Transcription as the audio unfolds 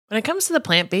When it comes to the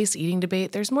plant-based eating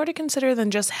debate, there's more to consider than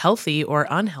just healthy or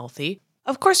unhealthy.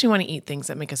 Of course, we want to eat things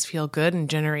that make us feel good and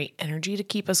generate energy to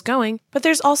keep us going, but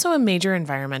there's also a major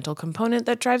environmental component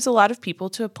that drives a lot of people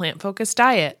to a plant-focused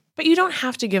diet. But you don't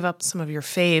have to give up some of your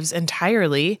faves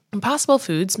entirely. Impossible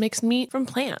Foods makes meat from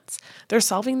plants. They're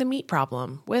solving the meat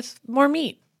problem with more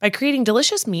meat. By creating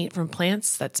delicious meat from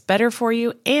plants that's better for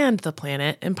you and the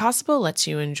planet, Impossible lets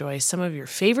you enjoy some of your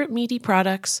favorite meaty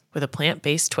products with a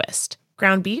plant-based twist.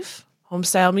 Ground beef,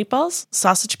 home-style meatballs,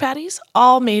 sausage patties,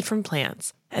 all made from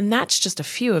plants. And that's just a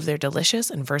few of their delicious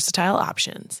and versatile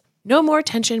options. No more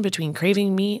tension between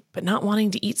craving meat but not wanting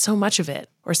to eat so much of it,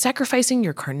 or sacrificing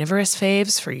your carnivorous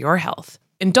faves for your health.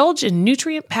 Indulge in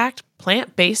nutrient-packed,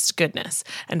 plant-based goodness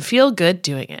and feel good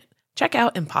doing it. Check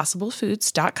out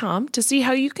ImpossibleFoods.com to see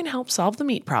how you can help solve the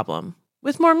meat problem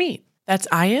with more meat. That's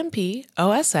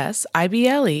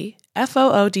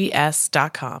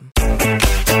ImpossibleFoods.com.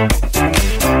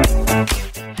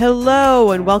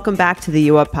 Hello and welcome back to the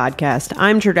U Up Podcast.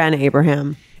 I'm Jordana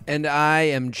Abraham. And I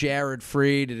am Jared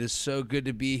Freed. It is so good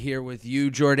to be here with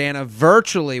you, Jordana,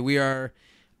 virtually. We are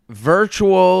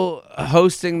virtual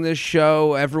hosting this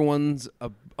show. Everyone's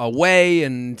away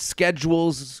and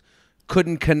schedules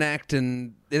couldn't connect.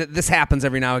 And this happens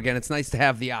every now and again. It's nice to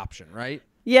have the option, right?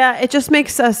 Yeah, it just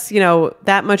makes us,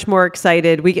 that much more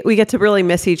excited. We get to really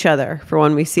miss each other for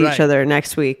when we see each other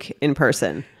next week in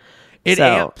person. It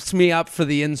amps me up for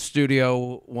the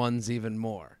in-studio ones even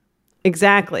more.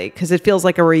 Exactly, because it feels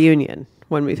like a reunion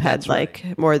when we've had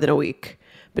more than a week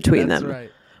between them. That's right.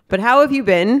 But how have you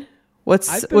been?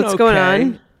 What's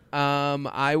going on?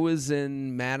 I was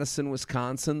in Madison,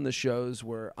 Wisconsin. The shows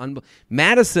were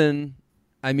Madison.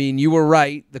 I mean, you were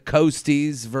right. The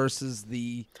Coasties versus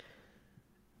the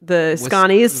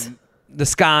Scotties. The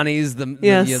Scotties,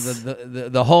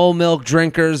 the whole milk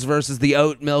drinkers versus the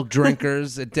oat milk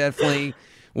drinkers. It definitely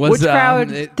was. Which crowd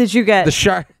did you get? The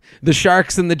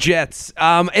Sharks and the Jets.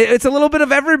 It's a little bit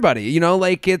of everybody.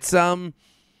 It's the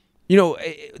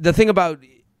thing about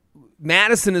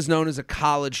Madison is known as a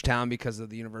college town because of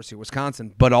the University of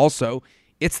Wisconsin, but also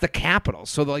it's the capital.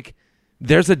 So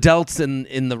there's adults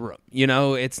in the room.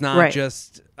 It's not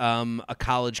just a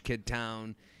college kid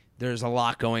town. There's a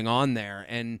lot going on there,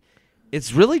 and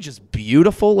it's really just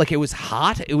beautiful. It was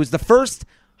hot. It was the first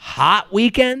hot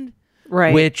weekend,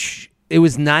 right? Which it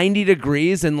was 90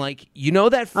 degrees, and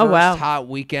that first hot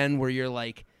weekend where you're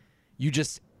you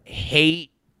just hate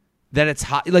that it's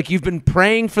hot. You've been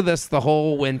praying for this the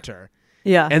whole winter,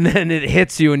 and then it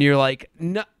hits you, and you're like,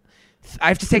 no. I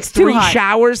have to take 3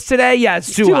 showers today. Yeah,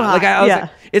 it's too hot. I was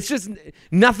it's just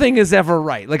nothing is ever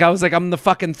right. I was I'm the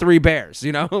fucking 3 Bears,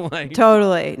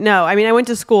 Totally. No, I mean, I went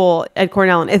to school at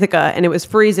Cornell in Ithaca, and it was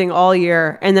freezing all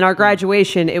year. And then our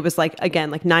graduation, it was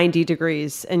 90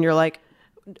 degrees, and you're like,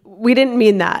 we didn't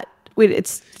mean that.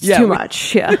 It's too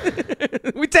much. Yeah,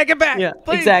 we take it back. Yeah,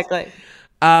 please. Exactly.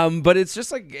 But it's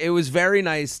just it was very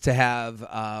nice to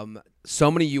have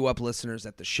so many U Up listeners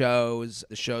at the shows.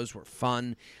 The shows were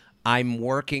fun. I'm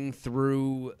working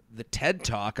through the TED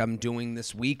Talk I'm doing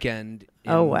this weekend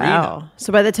in Reno.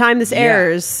 So by the time this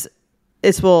airs,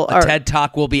 TED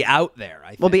Talk will be out there.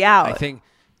 Will be out. I think.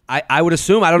 I would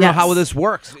assume. I don't know how this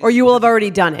works. Or you will have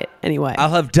already done it anyway. I'll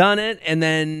have done it, and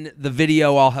then the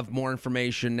video, I'll have more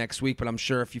information next week. But I'm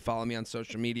sure if you follow me on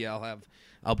social media,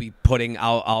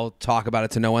 I'll talk about it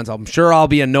to no end. I'm sure I'll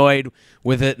be annoyed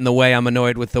with it in the way I'm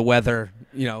annoyed with the weather.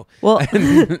 Well,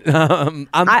 and,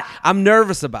 I'm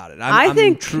nervous about it. I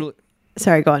think. Truly.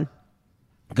 Sorry, go on.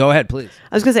 Go ahead, please.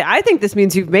 I was going to say, I think this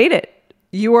means you've made it.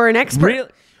 You are an expert. Really?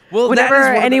 Well, whenever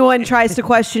anyone tries to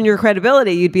question your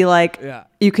credibility, you'd be like,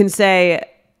 you can say,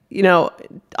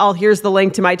 here's the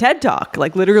link to my TED Talk,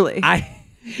 literally.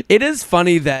 It is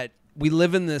funny that we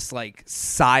live in this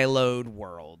siloed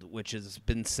world, which has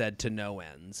been said to no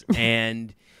ends.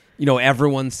 And,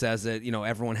 everyone says it,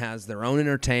 everyone has their own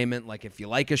entertainment. If you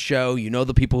like a show,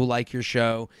 the people who like your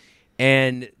show.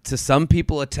 And to some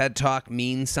people, a TED Talk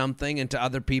means something. And to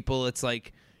other people, it's it's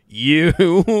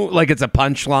a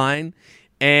punchline.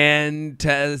 And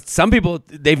to some people,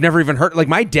 they've never even heard.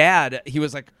 My dad, he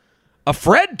was a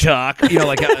Fred Talk,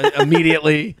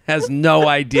 immediately has no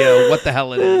idea what the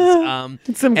hell it is.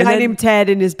 Some guy named Ted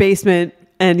in his basement,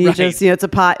 and he just, it's a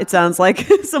pot. It sounds like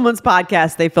someone's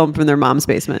podcast they filmed from their mom's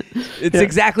basement. It's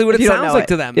exactly what it sounds like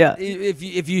to them. Yeah.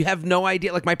 If you have no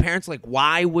idea, my parents,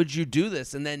 why would you do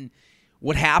this? And then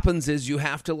what happens is you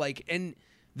have to and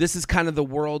this is kind of the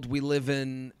world we live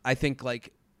in. I think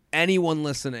anyone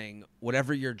listening,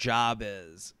 whatever your job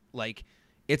is,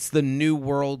 it's the new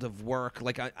world of work.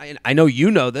 I know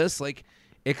this.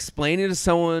 explaining to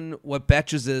someone what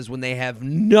Betches is when they have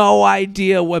no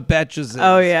idea what Betches is.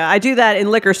 Oh, yeah. I do that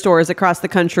in liquor stores across the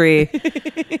country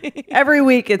every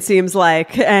week, it seems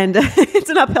like. And it's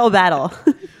an uphill battle.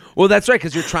 Well, that's right,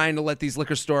 because you're trying to let these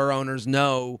liquor store owners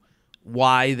know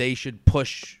why they should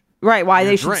push. Right, why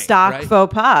they should drink, stock right?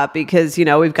 faux pas, because,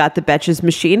 we've got the Betches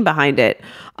machine behind it.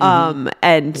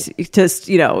 And just,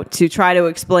 to try to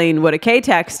explain what a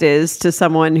K-text is to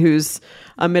someone who's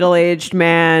a middle-aged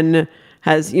man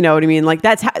has, you know what I mean? Like,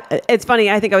 that's how, it's funny.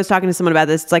 I think I was talking to someone about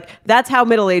this. It's like, that's how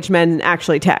middle-aged men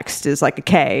actually text, is like a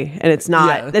K. And it's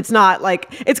not, it's not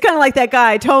like, it's kind of like that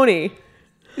guy, Tony.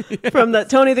 Yes. From the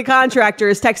Tony the Contractor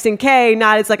is texting K,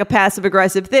 not as like a passive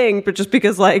aggressive thing, but just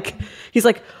because like he's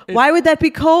like, why would that be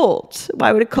cold?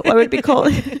 Why would it be cold?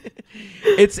 Right.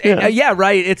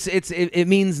 It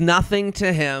means nothing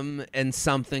to him and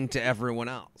something to everyone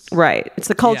else. Right. It's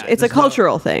a culture. It's a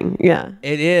cultural thing. Yeah.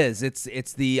 It is.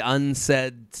 It's the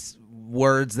unsaid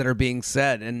words that are being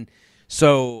said, and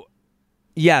so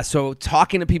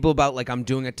talking to people about like I'm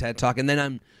doing a TED Talk, and then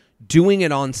I'm doing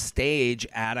it on stage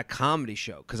at a comedy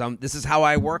show, because this is how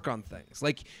I work on things.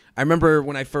 Like, I remember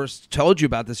when I first told you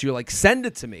about this, you're like, send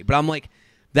it to me. But I'm like,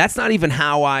 that's not even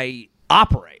how I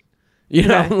operate. You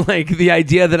know, like the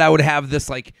idea that I would have this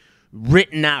like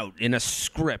written out in a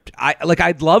script.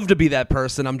 I'd love to be that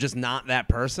person. I'm just not that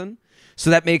person.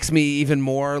 So that makes me even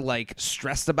more like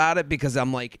stressed about it, because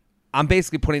I'm like, I'm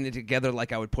basically putting it together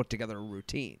like I would put together a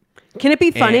routine. Can it be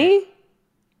funny?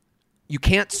 You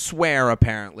can't swear,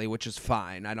 apparently, which is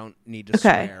fine. I don't need to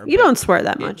swear. You don't swear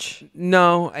that much.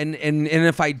 No, and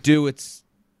if I do, it's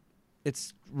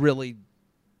really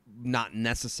not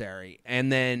necessary.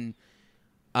 And then,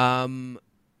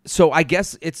 so I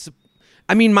guess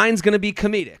mine's going to be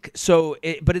comedic. So,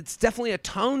 but it's definitely a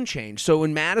tone change. So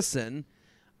in Madison,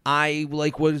 I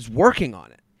was working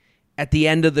on it at the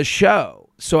end of the show.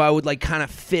 So I would kind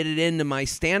of fit it into my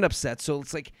stand-up set. So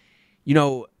it's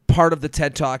part of the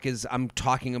TED Talk is I'm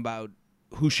talking about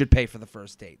who should pay for the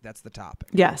first date. That's the topic.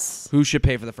 Yes. Who should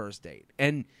pay for the first date?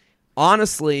 And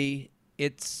honestly,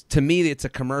 to me, it's a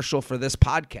commercial for this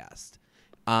podcast.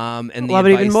 And love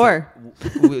it even more.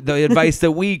 The advice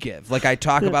that we give. Like, I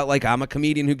talk about, I'm a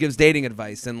comedian who gives dating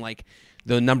advice. And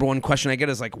the number one question I get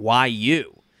is why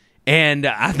you? And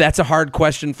that's a hard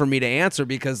question for me to answer,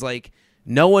 because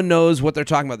no one knows what they're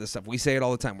talking about this stuff. We say it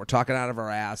all the time. We're talking out of our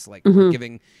ass, we're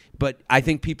giving. But I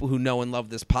think people who know and love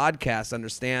this podcast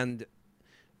understand,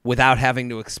 without having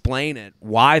to explain it,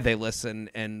 why they listen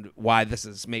and why this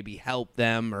has maybe helped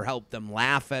them or helped them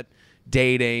laugh at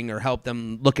dating or help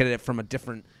them look at it from a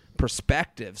different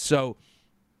perspective. So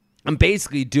I'm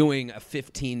basically doing a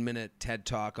 15-minute TED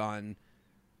Talk on,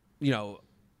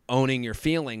 owning your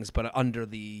feelings, but under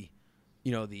the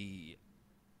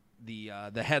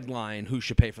headline, who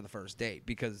should pay for the first date,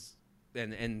 because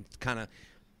and kind of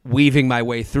weaving my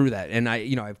way through that. And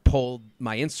I've polled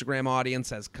my Instagram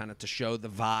audience as kind of to show the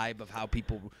vibe of how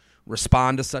people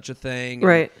respond to such a thing.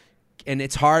 Right. And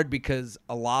it's hard because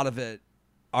a lot of it,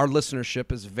 our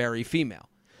listenership is very female.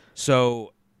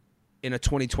 So in a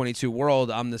 2022 world,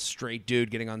 I'm this straight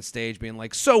dude getting on stage being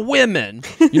like, so women,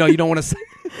 you don't want to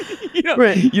you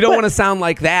don't want to sound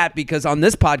like that, because on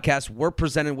this podcast we're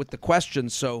presented with the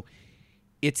questions, so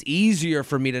it's easier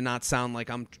for me to not sound like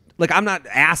I'm not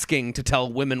asking to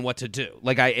tell women what to do.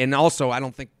 And also I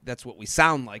don't think that's what we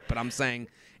sound like, but I'm saying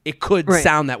it could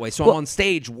sound that way. So I'm on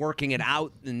stage working it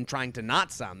out and trying to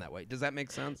not sound that way. Does that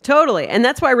make sense? Totally. And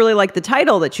that's why I really like the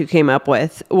title that you came up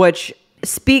with, which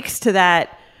speaks to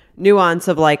that nuance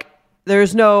of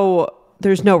there's no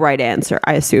right answer.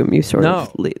 I assume you sort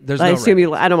of. There's no right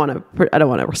answer. I don't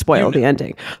want to spoil the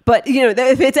ending. But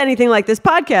if it's anything like this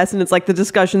podcast and it's like the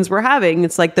discussions we're having,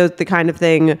 it's like the kind of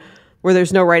thing where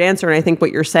there's no right answer. And I think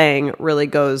what you're saying really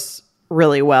goes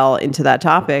really well into that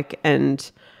topic.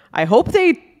 And I hope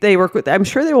they work with. I'm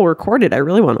sure they will record it. I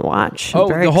really want to watch.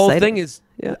 The whole thing is.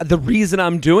 Yeah. The reason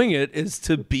I'm doing it is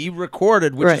to be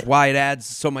recorded, which is why it adds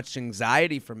so much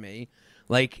anxiety for me.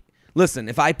 Listen,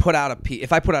 if I put out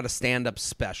a stand-up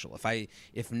special,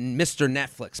 if Mr.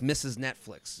 Netflix, Mrs.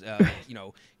 Netflix,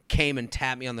 came and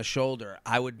tapped me on the shoulder,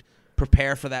 I would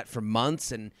prepare for that for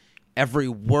months, and every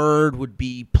word would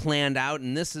be planned out.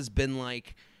 And this has been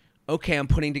okay, I'm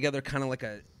putting together kind of like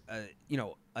a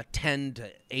 10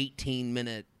 to 18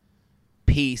 minute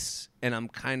piece, and I'm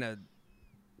kind of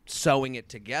sewing it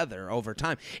together over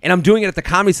time. And I'm doing it at the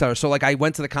Comedy Cellar. So I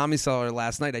went to the Comedy Cellar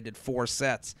last night. I did 4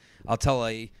 sets.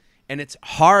 And it's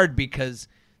hard because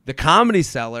the Comedy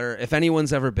Cellar, if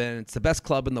anyone's ever been, it's the best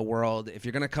club in the world. If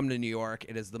you're going to come to New York,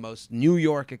 it is the most New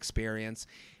York experience.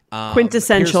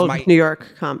 Quintessential New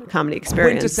York comedy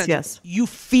experience. Yes, you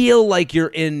feel like you're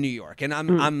in New York, and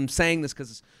I'm saying this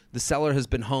because the Cellar has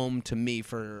been home to me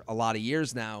for a lot of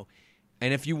years now.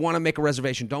 And if you want to make a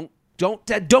reservation, don't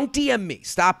DM me.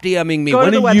 Stop DMing me.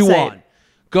 When are you on?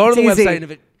 Go to the website,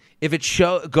 and if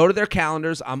it go to their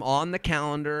calendars. I'm on the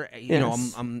calendar. You know,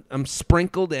 I'm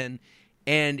sprinkled in,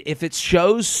 and if it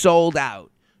shows sold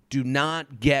out, do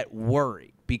not get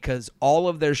worried because all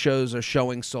of their shows are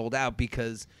showing sold out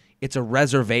because it's a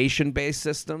reservation based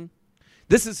system.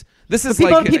 This is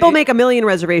people make a million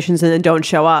reservations and then don't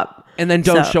show up. And then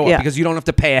don't show up because you don't have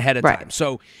to pay ahead of time.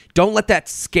 So don't let that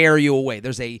scare you away.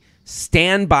 There's a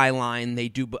standby line. They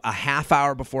do a half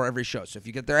hour before every show. So if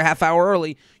you get there a half hour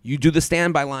early, you do the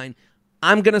standby line.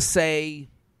 I'm going to say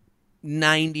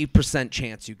 90%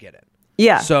 chance you get it.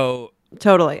 Yeah. So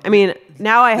totally. I mean,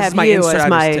 now I have you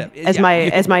as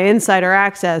my insider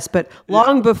access, but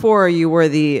long before you were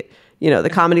the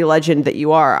comedy legend that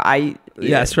you are,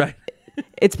 Yes, right.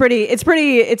 It's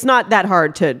not that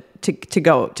hard to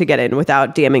get in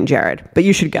without DMing Jared, but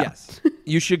you should go. Yes,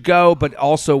 you should go. But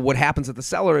also what happens at the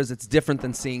Cellar is it's different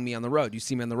than seeing me on the road. You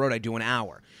see me on the road, I do an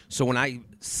hour. So when I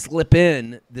slip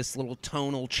in this little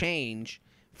tonal change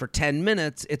for 10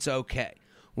 minutes, it's okay.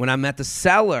 When I'm at the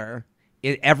Cellar,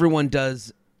 everyone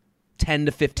does 10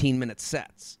 to 15 minute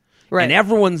sets. Right. And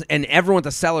everyone's at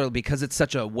the Cellar, because it's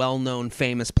such a well-known,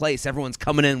 famous place, everyone's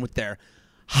coming in with their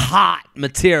hot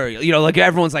material, like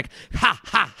everyone's like ha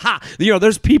ha ha.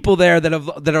 There's people there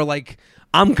that are like,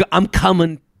 I'm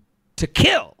coming to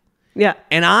kill. Yeah.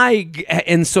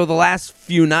 And so the last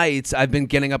few nights I've been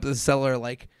getting up to the Cellar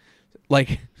like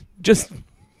just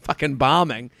fucking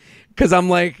bombing because I'm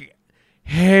like,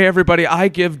 hey everybody, I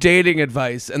give dating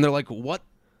advice, and they're like,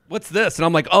 what's this? And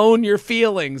I'm like, own your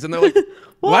feelings, and they're like,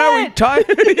 why are we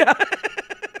talking? Yeah.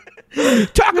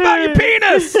 Talk about your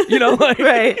penis,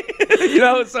 right?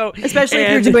 So especially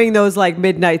if you're doing those like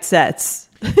midnight sets.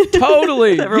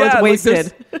 Totally, everyone's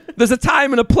wasted. There's a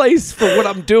time and a place for what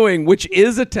I'm doing, which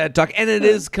is a TED Talk, and it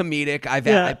is comedic.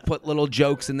 I put little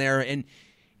jokes in there, and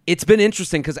it's been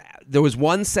interesting because there was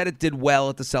one set it did well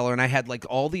at the Cellar, and I had like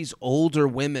all these older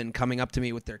women coming up to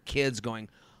me with their kids, going,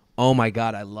 "Oh my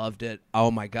God, I loved it!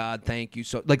 Oh my God, thank you!"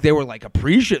 So like they were like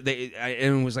appreciative,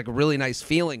 and it was like a really nice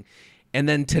feeling. And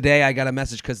then today I got a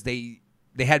message because they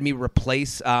had me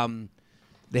replace,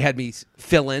 they had me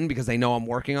fill in because they know I'm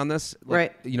working on this.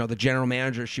 Right. The general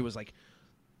manager, she was like,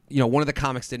 one of the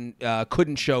comics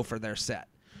couldn't show for their set.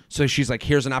 So she's like,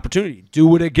 here's an opportunity.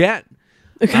 Do it again.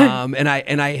 Okay. And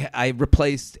I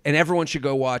replaced, and everyone should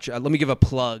go watch. Let me give a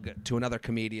plug to another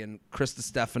comedian, Chris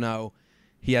DiStefano.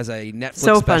 He has a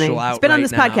Netflix special out. He's been on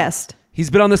this now. podcast. He's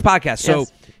been on this podcast. Yes. So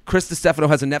Chris DiStefano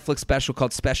has a Netflix special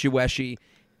called Special Weshy.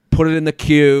 Put it in the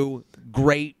queue.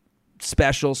 Great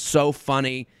special. So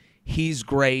funny. He's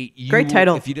great. Great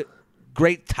title.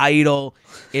 Great title.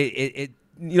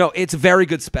 It's a very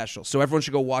good special. So everyone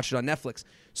should go watch it on Netflix.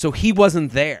 So he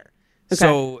wasn't there. Okay.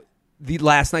 So the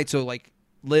last night, so like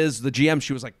Liz, the GM,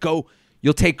 she was like, "Go,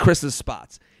 you'll take Chris's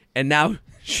spots." And now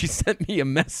she sent me a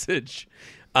message,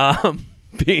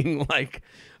 being like,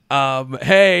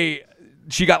 "Hey,"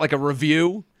 she got like a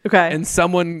review. Okay. And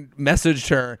someone messaged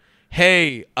her,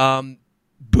 "Hey,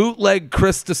 bootleg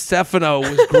Chris DiStefano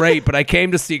was great, but I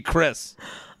came to see Chris."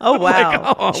 Oh,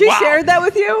 wow. Like, she shared that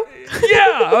with you?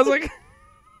 Yeah. I was like,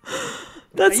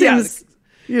 that seems,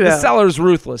 the Cellar's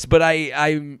ruthless, but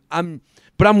I'm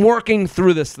working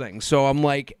through this thing. So I'm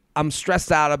like, I'm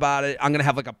stressed out about it. I'm going to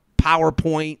have like a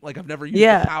PowerPoint. Like I've never used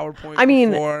a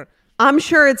PowerPoint before. I'm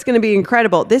sure it's going to be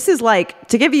incredible. This is like,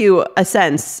 to give you a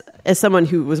sense, as someone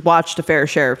who was watched a fair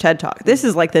share of TED Talk, this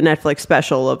is like the Netflix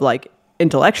special of like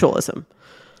intellectualism.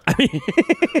 I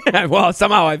mean, well,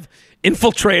 somehow I've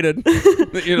infiltrated. I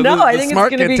think it's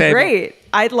going to be great.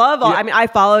 I'd love all. Yeah. I mean, I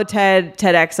follow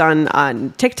TEDx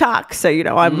on TikTok, so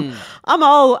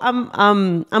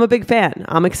I'm a big fan.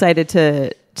 I'm excited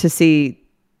to see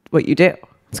what you do.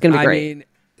 It's going to be great. I mean,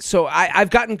 so I've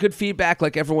gotten good feedback.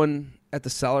 Like everyone at the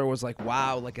Cellar was like,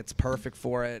 "Wow, like it's perfect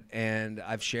for it," and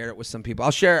I've shared it with some people.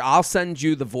 I'll send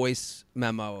you the voice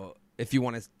memo if you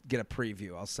want to get a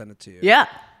preview. I'll send it to you. Yeah.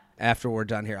 After we're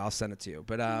done here, I'll send it to you.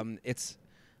 But it's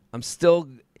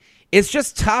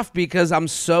just tough because I'm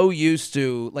so used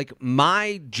to, like,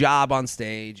 my job on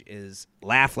stage is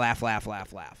laugh, laugh, laugh,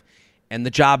 laugh, laugh. And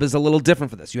the job is a little different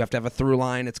for this. You have to have a through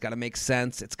line. It's got to make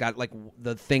sense. It's got, like,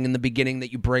 the thing in the beginning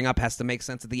that you bring up has to make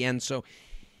sense at the end. So,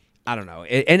 I don't know.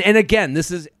 And again, this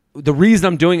is, the reason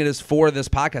I'm doing it is for this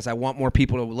podcast. I want more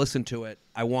people to listen to it.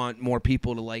 I want more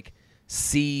people to, like,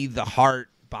 see the heart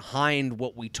behind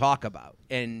what we talk about.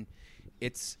 And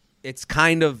it's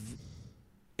kind of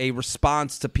a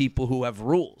response to people who have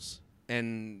rules.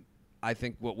 And I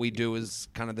think what we do is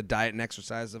kind of the diet and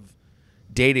exercise of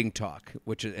dating talk,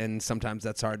 and sometimes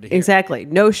that's hard to hear. Exactly.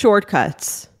 No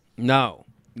shortcuts. No,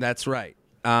 that's right.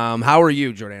 How are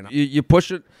you, Jordana? You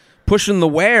pushing the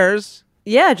wares.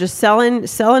 Yeah, just selling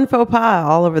faux pas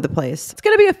all over the place. It's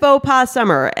going to be a faux pas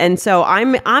summer. And so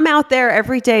I'm out there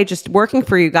every day just working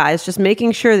for you guys, just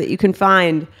making sure that you can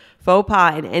find faux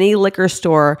pas in any liquor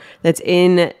store that's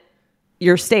in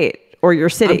your state or your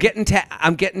city.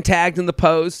 I'm getting tagged in the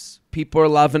posts. People are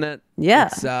loving it. Yeah.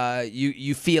 It's,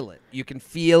 you feel it. You can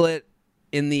feel it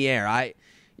in the air. I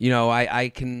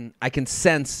can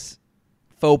sense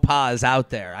faux pas out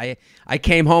there. I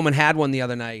came home and had one the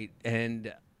other night,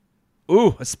 and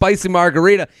a spicy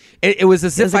margarita. It was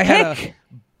as if I had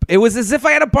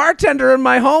a bartender in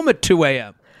my home at 2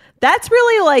 a.m. That's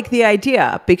really like the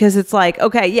idea, because it's like,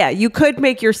 okay, yeah, you could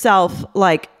make yourself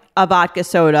like a vodka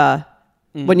soda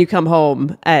when you come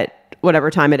home at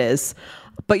whatever time it is,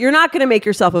 but you're not going to make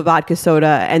yourself a vodka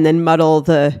soda and then muddle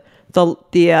the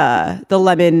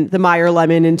lemon, the Meyer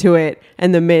lemon into it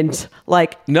and the mint.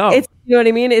 Like, no, it's, you know what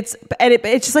I mean? It's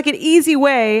just like an easy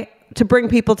way to bring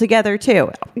people together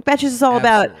too. Betches is all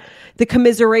about the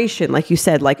commiseration, like you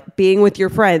said, like being with your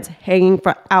friends, hanging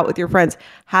out with your friends,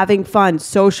 having fun,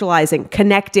 socializing,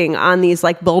 connecting on these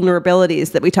like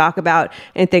vulnerabilities that we talk about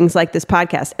in things like this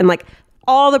podcast. And like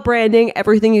all the branding,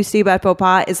 everything you see about faux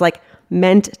pas is like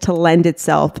meant to lend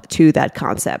itself to that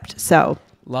concept. So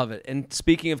love it. And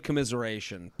speaking of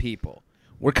commiseration, people,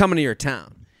 we're coming to your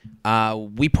town.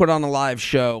 We put on a live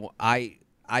show.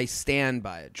 I stand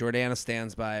by it. Jordana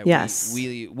stands by it. Yes.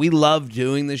 We love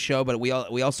doing this show, but we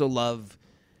also love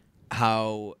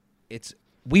how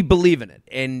we believe in it.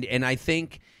 And I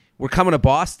think we're coming to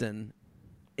Boston.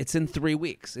 It's in 3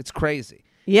 weeks. It's crazy.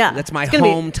 Yeah. That's my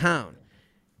hometown.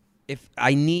 If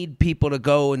I need people to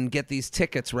go and get these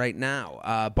tickets right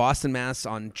now, Boston, Mass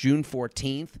on June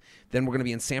 14th. Then we're going to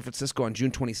be in San Francisco on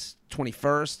June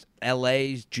 21st.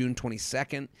 LA, June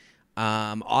 22nd.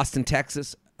 Austin,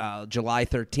 Texas, July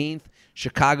 13th,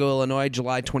 Chicago, Illinois,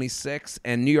 July 26th,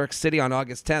 and New York City on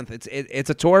August 10th. It's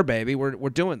a tour, baby. We're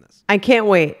doing this. I can't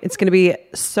wait. It's going to be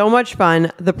so much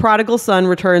fun. The prodigal son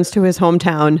returns to his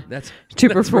hometown to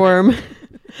perform right.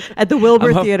 At the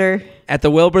Wilbur Theater. At the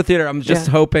Wilbur Theater. I'm just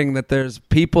hoping that there's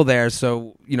people there,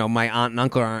 so my aunt and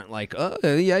uncle aren't like, oh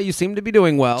yeah, you seem to be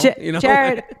doing well.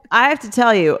 Jared, I have to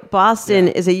tell you, Boston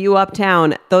is a U Up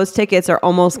town. Those tickets are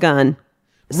almost gone.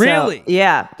 Really? So,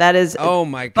 yeah, that is. Oh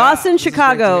my God. Boston,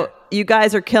 Chicago, you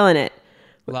guys are killing it.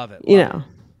 Love it.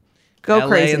 Go LA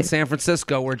crazy. and San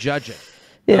Francisco, we're judging.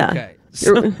 Yeah. Okay.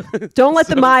 Don't let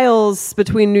the miles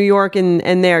between New York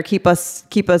and there keep us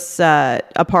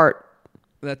apart.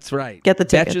 That's right. Get the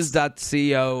tickets.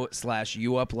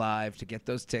 Betches.co/UUpLive to get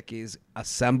those tickies.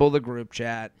 Assemble the group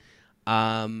chat.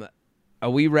 Are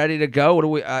we ready to go? What do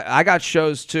we? I got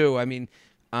shows too. I mean,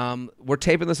 we're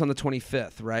taping this on the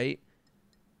 25th, right?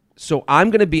 So I'm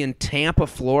going to be in Tampa,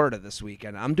 Florida this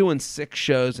weekend. I'm doing 6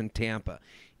 shows in Tampa.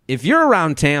 If you're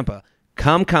around Tampa,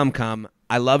 come.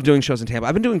 I love doing shows in Tampa.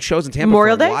 I've been doing shows in Tampa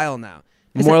Memorial for a Day? while now.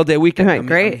 Memorial Day weekend. Right,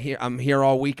 great. I'm here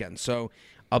all weekend. So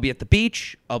I'll be at the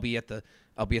beach. I'll be at the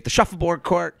shuffleboard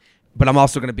court. But I'm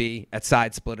also going to be at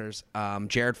Side Splitters,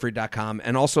 jaredfreed.com,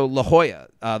 and also La Jolla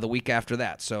the week after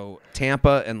that. So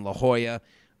Tampa and La Jolla,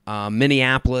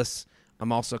 Minneapolis.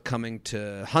 I'm also coming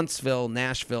to Huntsville,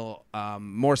 Nashville,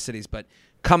 more cities, but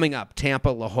coming up, Tampa,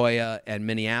 La Jolla, and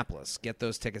Minneapolis. Get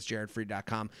those tickets,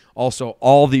 jaredfreed.com. Also,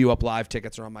 all the U Up Live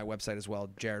tickets are on my website as well,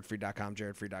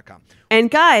 jaredfreed.com.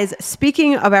 And guys,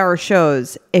 speaking of our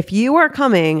shows, if you are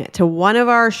coming to one of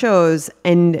our shows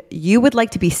and you would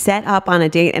like to be set up on a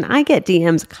date, and I get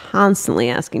DMs constantly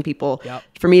asking people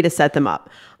for me to set them up.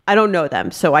 I don't know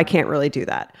them, so I can't really do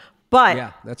that. But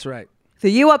yeah, that's right. The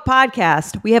U Up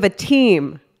podcast, we have a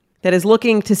team that is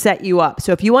looking to set you up.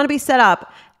 So if you want to be set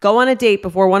up, go on a date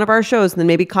before one of our shows and then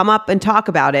maybe come up and talk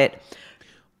about it.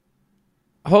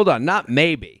 Hold on, not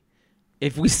maybe.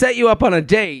 If we set you up on a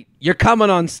date, you're coming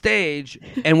on stage,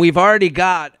 and we've already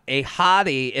got a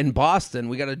hottie in Boston.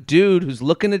 We got a dude who's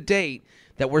looking to date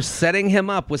that we're setting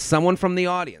him up with someone from the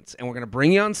audience, and we're going to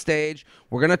bring you on stage.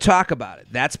 We're going to talk about it.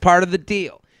 That's part of the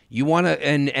deal. You want to,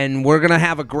 and we're gonna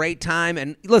have a great time.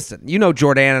 And listen,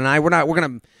 Jordan and I, we're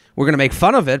gonna make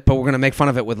fun of it, but we're gonna make fun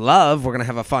of it with love. We're gonna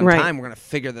have a fun time. We're gonna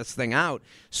figure this thing out.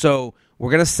 So we're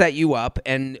gonna set you up,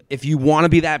 and if you want to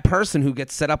be that person who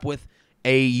gets set up with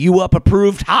a U Up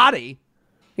approved hottie,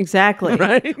 exactly,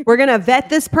 right? We're gonna vet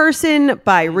this person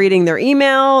by reading their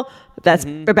email. That's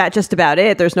about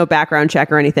it. There's no background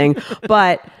check or anything,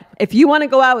 but. if you want to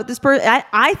go out with this person,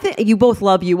 I think you both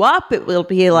love You Up. It will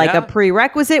be like a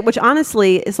prerequisite, which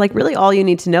honestly is like really all you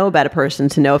need to know about a person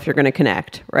to know if you're going to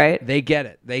connect, right? They get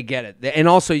it. And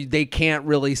also they can't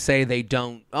really say they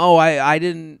don't. Oh, I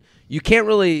didn't. You can't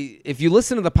really, if you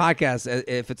listen to the podcast,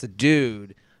 if it's a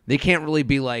dude, they can't really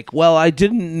be like, well, I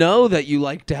didn't know that you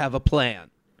like to have a plan.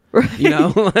 Right. You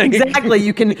know, like, exactly.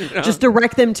 You can just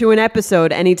direct them to an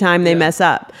episode anytime they mess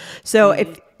up. So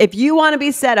if you want to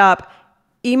be set up,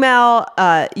 email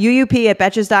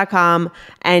uup@betches.com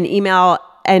and email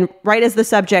and write as the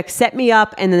subject, set me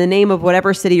up, and then the name of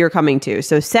whatever city you're coming to.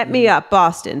 So set me up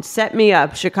Boston, set me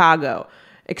up Chicago,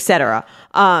 etc.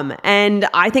 And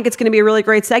I think it's going to be a really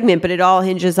great segment, but it all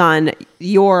hinges on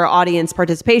your audience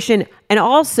participation. And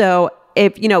also,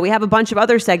 if, we have a bunch of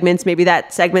other segments, maybe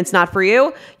that segment's not for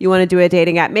you. You want to do a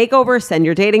dating app makeover, send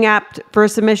your dating app for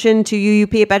submission to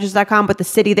uup@betches.com with the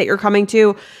city that you're coming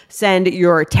to. Send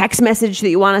your text message that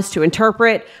you want us to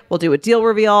interpret. We'll do a deal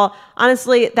reveal.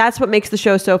 Honestly, that's what makes the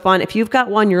show so fun. If you've got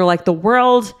one, you're like, the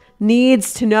world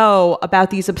needs to know about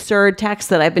these absurd texts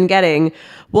that I've been getting,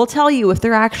 we'll tell you if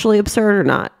they're actually absurd or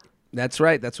not. That's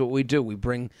right. That's what we do. We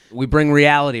bring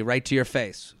reality right to your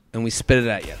face. And we spit it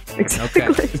at you. Exactly.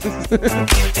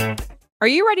 Okay. Are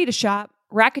you ready to shop?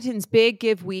 Rakuten's Big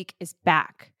Give Week is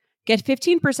back. Get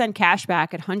 15% cash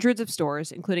back at hundreds of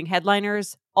stores, including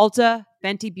Headliners, Ulta,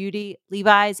 Fenty Beauty,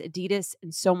 Levi's, Adidas,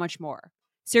 and so much more.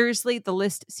 Seriously, the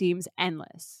list seems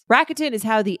endless. Rakuten is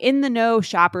how the in-the-know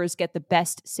shoppers get the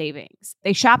best savings.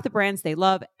 They shop the brands they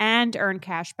love and earn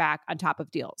cash back on top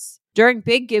of deals. During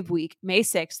Big Give Week, May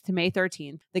 6th to May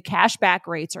 13th, the cash back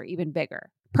rates are even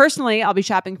bigger. Personally, I'll be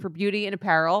shopping for beauty and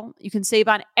apparel. You can save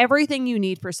on everything you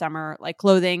need for summer, like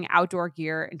clothing, outdoor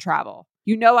gear, and travel.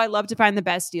 You know I love to find the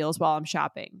best deals while I'm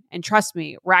shopping. And trust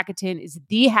me, Rakuten is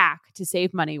the hack to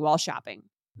save money while shopping.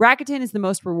 Rakuten is the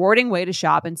most rewarding way to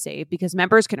shop and save because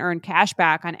members can earn cash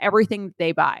back on everything that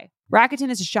they buy. Rakuten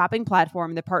is a shopping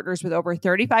platform that partners with over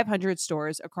 3,500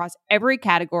 stores across every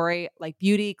category like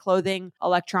beauty, clothing,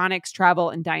 electronics, travel,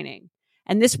 and dining.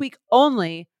 And this week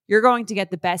only, you're going to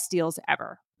get the best deals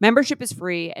ever. Membership is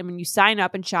free, and when you sign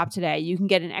up and shop today, you can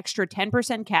get an extra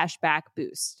 10% cash back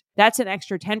boost. That's an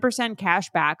extra 10% cash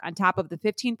back on top of the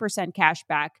 15% cash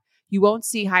back. You won't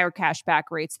see higher cash back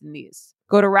rates than these.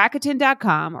 Go to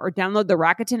Rakuten.com or download the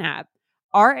Rakuten app.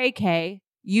 Rakuten.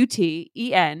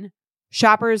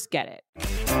 Shoppers get it.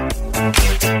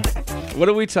 What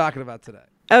are we talking about today?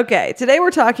 Okay, today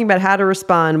we're talking about how to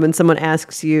respond when someone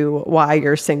asks you why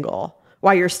you're single.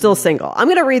 Why you're still single. I'm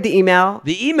going to read the email.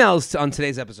 The emails on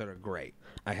today's episode are great.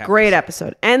 Great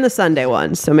episode. And the Sunday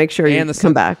ones. So make sure you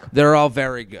come back. They're all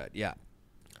very good. Yeah.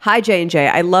 Hi, J&J.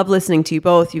 I love listening to you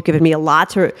both. You've given me a lot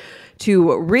to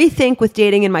rethink with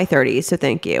dating in my 30s, so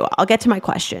thank you. I'll get to my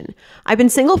question. I've been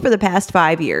single for the past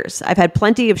 5 years. I've had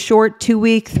plenty of short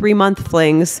 2-week, 3-month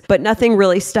flings, but nothing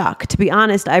really stuck. To be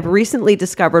honest, I've recently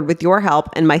discovered with your help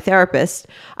and my therapist,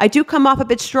 I do come off a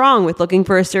bit strong with looking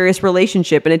for a serious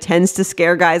relationship, and it tends to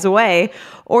scare guys away,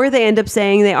 or they end up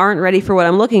saying they aren't ready for what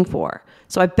I'm looking for.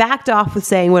 So I backed off with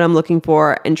saying what I'm looking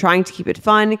for and trying to keep it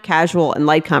fun, casual, and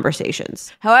light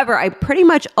conversations. However, I pretty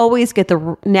much always get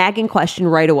the nagging question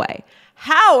right away.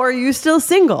 How are you still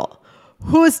single?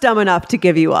 Who's dumb enough to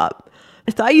give you up?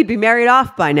 I thought you'd be married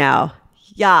off by now.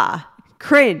 Yeah,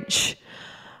 cringe.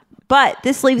 But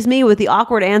this leaves me with the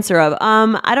awkward answer of,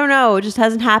 I don't know, it just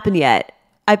hasn't happened yet.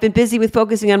 I've been busy with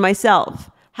focusing on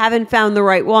myself. Haven't found the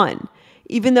right one.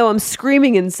 Even though I'm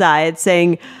screaming inside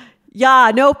saying,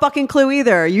 yeah, no fucking clue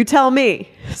either. You tell me.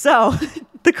 So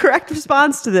the correct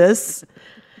response to this,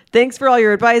 thanks for all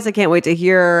your advice. I can't wait to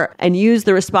hear and use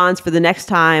the response for the next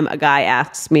time a guy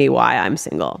asks me why I'm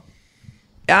single.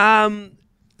 Listen,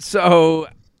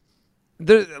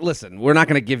 we're not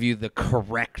going to give you the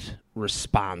correct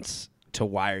response to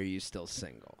why are you still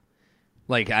single.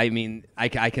 Like, I mean, I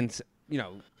can,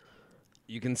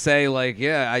 you can say like,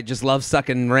 yeah, I just love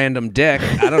sucking random dick.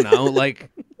 I don't know, like.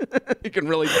 You can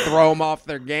really throw them off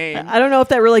their game. I don't know if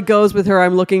that really goes with her.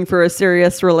 I'm looking for a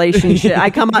serious relationship.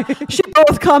 She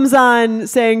both comes on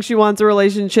saying she wants a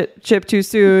relationship too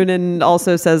soon, and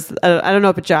also says, I don't know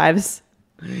if it jives.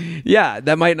 Yeah,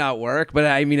 that might not work, but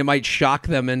I mean, it might shock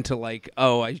them into like,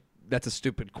 that's a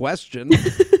stupid question.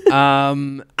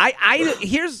 Can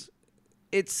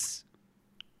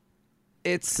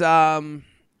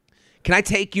I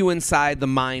take you inside the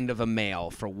mind of a male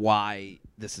for why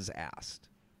this is asked?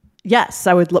 Yes,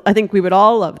 I would. I think we would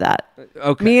all love that.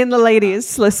 Okay. Me and the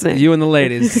ladies listening. You and the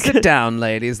ladies. Sit down,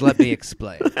 ladies. Let me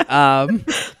explain.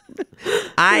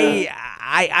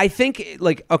 I think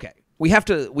like, okay, we have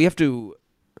to,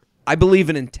 I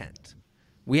believe in intent.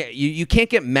 You can't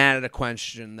get mad at a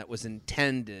question that was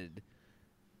intended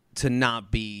to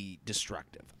not be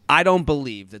destructive. I don't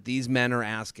believe that these men are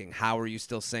asking, how are you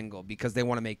still single? Because they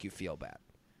want to make you feel bad.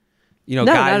 No,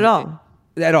 guys, not at all.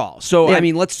 At all. So, Yeah. I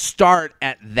mean, let's start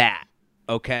at that,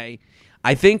 okay?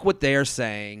 I think what they're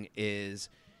saying is,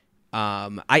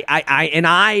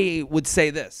 I would say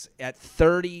this, at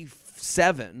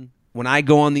 37, when I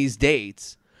go on these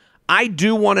dates, I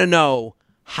do want to know,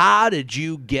 how did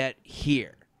you get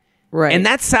here? Right. And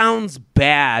that sounds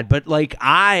bad, but like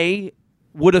I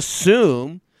would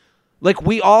assume, like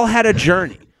we all had a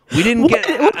journey. We didn't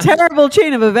what terrible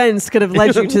chain of events could have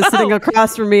led you to sitting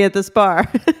across from me at this bar?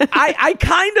 I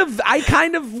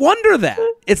kind of wonder that.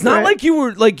 It's not Right. like you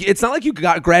were like, it's not like you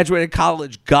graduated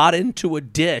college, got into a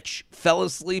ditch, fell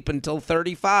asleep until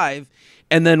 35,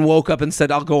 and then woke up and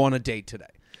said, I'll go on a date today.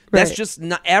 That's Right. just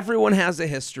not, everyone has a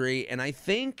history. And I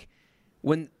think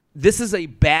when this is a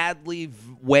bad way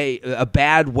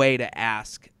to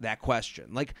ask that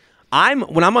question. Like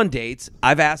when I'm on dates,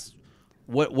 I've asked,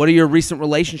 what are your recent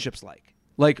relationships like?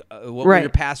 Like, what were Right. your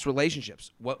past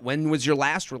relationships? When was your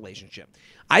last relationship?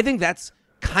 I think that's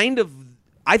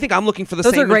I think I'm looking for the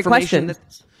Those same are great information.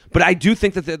 questions. But I do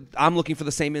think that I'm looking for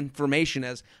the same information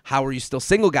as how are you still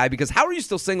single guy? Because how are you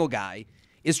still single guy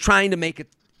is trying to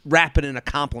wrap it in a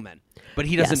compliment. But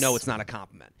he doesn't Yes. know it's not a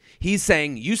compliment. He's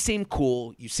saying, you seem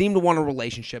cool. You seem to want a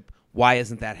relationship. Why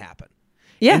isn't that happen?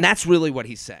 Yeah. And that's really what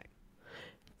he's saying.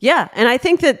 Yeah, and I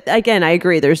think that, again, I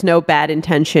agree. There's no bad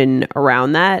intention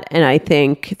around that, and I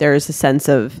think there's a sense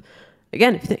of,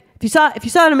 again, if you saw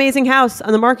an amazing house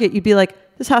on the market, you'd be like,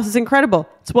 this house is incredible.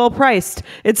 It's well priced.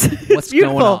 It's What's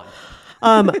beautiful. going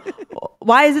on?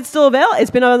 Why is it still available? It's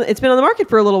been on the market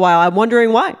for a little while. I'm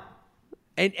wondering why.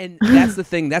 And that's the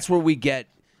thing. That's where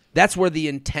that's where the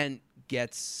intent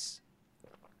gets,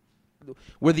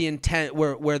 where the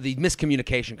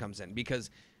miscommunication comes in, because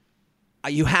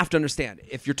you have to understand,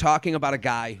 if you're talking about a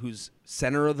guy who's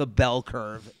center of the bell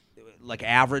curve, like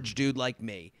average dude like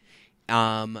me,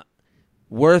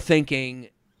 we're thinking,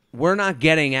 we're not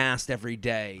getting asked every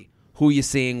day, who you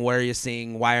seeing, where are you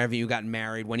seeing, why haven't you gotten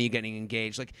married, when are you getting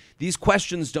engaged? Like, these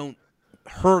questions don't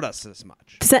hurt us as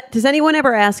much. Does anyone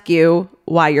ever ask you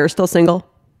why you're still single?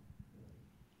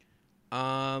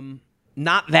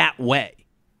 Not that way.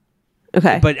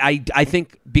 Okay. But I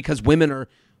think because women are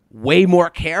way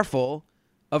more careful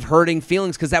of hurting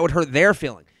feelings, because that would hurt their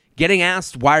feeling. Getting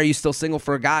asked, why are you still single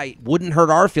for a guy, wouldn't hurt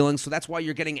our feelings, so that's why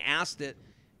you're getting asked it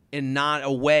in not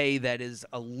a way that is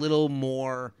a little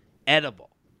more edible.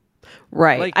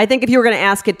 Right. Like- I think if you were going to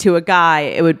ask it to a guy,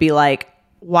 it would be like,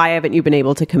 why haven't you been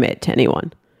able to commit to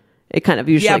anyone? It kind of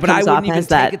usually but I comes off wouldn't even as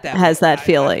take it that has way. that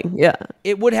feeling. Yeah.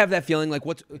 It would have that feeling, like,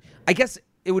 I guess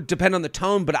it would depend on the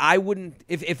tone, but I wouldn't,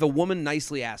 if a woman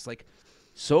nicely asked, like,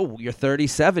 so you're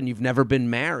 37, you've never been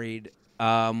married,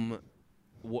 why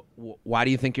do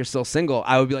you think you're still single?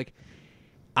 I would be like,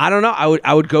 I don't know.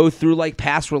 I would go through like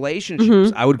past relationships.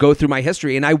 Mm-hmm. I would go through my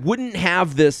history, and I wouldn't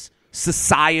have this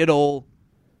societal,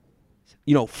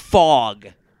 fog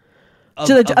of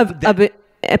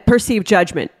A perceived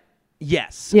judgment.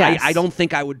 Yes. Yes. I don't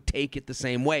think I would take it the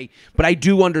same way, but I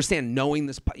do understand, knowing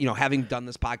this, having done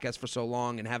this podcast for so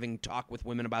long and having talked with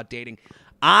women about dating,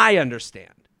 I understand.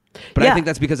 But Yeah. I think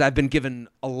that's because I've been given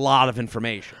a lot of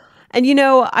information. And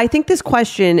I think this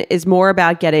question is more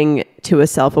about getting to a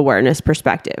self-awareness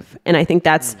perspective. And I think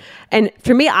that's, and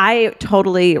for me, I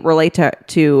totally relate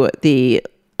to the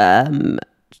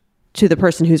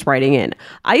person who's writing in.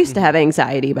 I used to have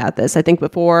anxiety about this. I think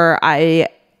before I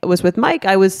was with Mike,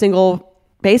 I was single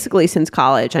basically since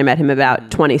college. I met him about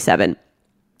 27.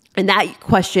 And that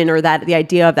question, or the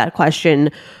idea of that question,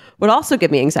 would also give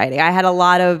me anxiety. I had a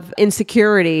lot of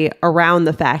insecurity around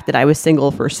the fact that I was single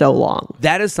for so long.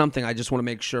 That is something I just want to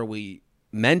make sure we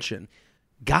mention.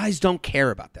 Guys don't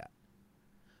care about that.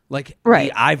 Like,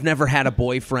 Right. I've never had a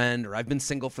boyfriend, or I've been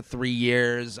single for 3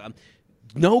 years.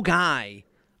 No guy.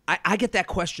 I get that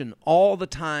question all the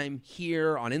time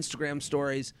here on Instagram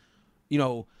stories.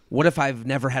 What if I've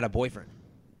never had a boyfriend?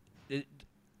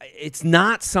 It's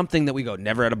not something that we go,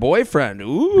 never had a boyfriend.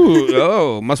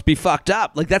 Ooh, must be fucked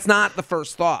up. Like, that's not the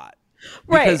first thought.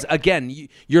 Right. Because, again,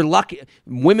 you're lucky.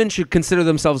 Women should consider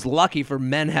themselves lucky for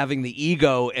men having the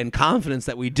ego and confidence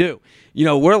that we do.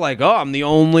 We're like, oh, I'm the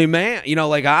only man.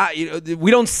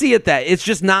 We don't see it that. It's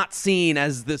just not seen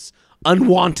as this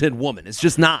unwanted woman. It's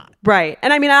just not. Right.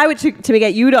 And I mean, I would to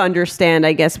get you to understand,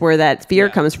 I guess, where that fear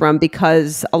comes from,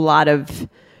 because a lot of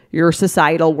your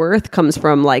societal worth comes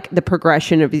from like the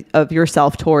progression of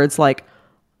yourself towards like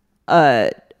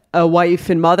a a wife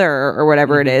and mother or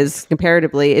whatever it is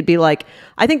comparatively, it'd be like,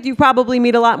 I think you probably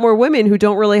meet a lot more women who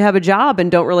don't really have a job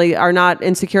and are not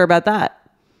insecure about that.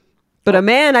 But a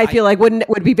man, I feel like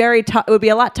would be very tough. It would be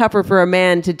a lot tougher for a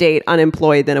man to date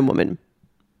unemployed than a woman.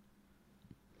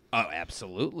 Oh,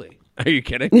 absolutely. Are you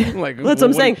kidding? Like that's what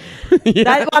I'm saying.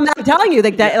 Yeah. I'm not telling you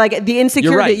that like the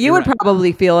insecurity you would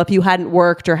probably feel if you hadn't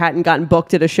worked or hadn't gotten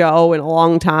booked at a show in a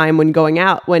long time when going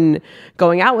out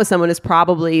with someone is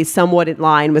probably somewhat in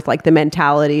line with like the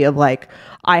mentality of like,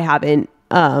 I haven't,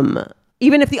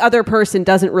 even if the other person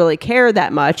doesn't really care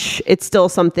that much, it's still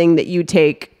something that you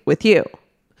take with you.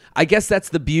 I guess that's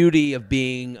the beauty of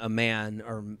being a man,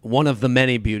 or one of the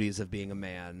many beauties of being a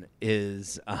man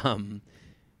is,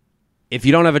 if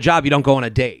you don't have a job, you don't go on a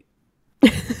date.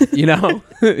 You know,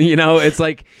 it's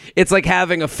like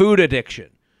having a food addiction.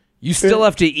 You still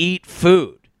have to eat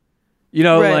food. You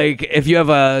know, like if you have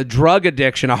a drug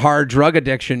addiction, a hard drug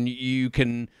addiction, you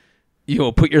can,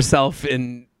 put yourself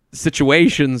in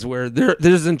situations where there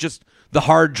isn't just the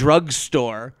hard drug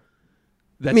store.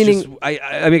 That's just,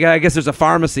 I mean, I guess there's a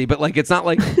pharmacy, but like, it's not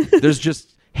like there's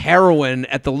just heroin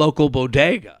at the local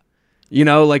bodega.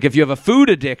 Like if you have a food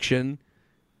addiction,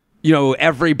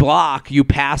 every block you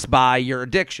pass by your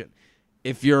addiction.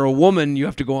 If you're a woman, you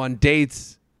have to go on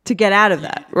dates to get out of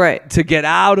that, right? To get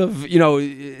out of,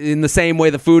 in the same way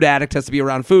the food addict has to be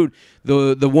around food,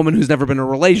 the woman who's never been in a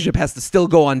relationship has to still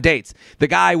go on dates. The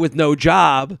guy with no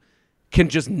job can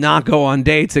just not go on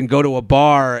dates and go to a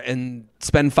bar and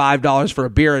spend $5 for a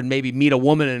beer and maybe meet a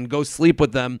woman and go sleep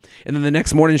with them. And then the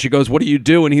next morning she goes, "What do you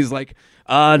do?" And he's like,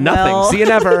 nothing. Well, see you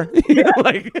never.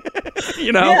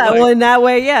 Well, in that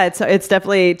way, it's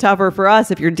definitely tougher for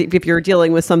us if you're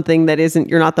dealing with something that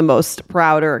you're not the most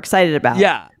proud or excited about.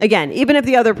 Yeah. Again, even if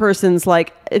the other person's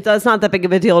like, it's not that big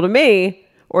of a deal to me,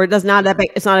 or it's not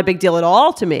a big deal at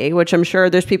all to me, which I'm sure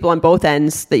there's people on both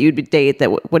ends that you'd date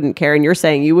that wouldn't care, and you're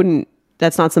saying you wouldn't.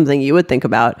 That's not something you would think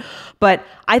about. But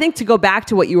I think to go back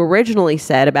to what you originally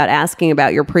said about asking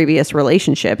about your previous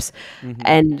relationships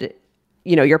and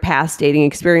your past dating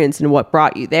experience and what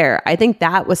brought you there, I think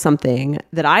that was something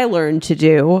that I learned to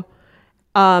do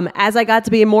as I got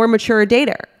to be a more mature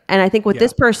dater. And I think what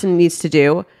this person needs to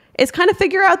do is kind of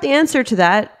figure out the answer to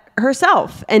that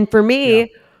herself. And for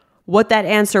me, what that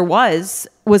answer was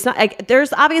not like,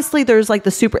 there's like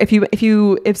the super,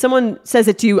 if someone says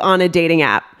it to you on a dating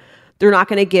app, they're not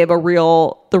going to give the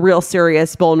real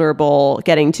serious, vulnerable,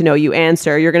 getting to know you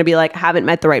answer. You're going to be like, haven't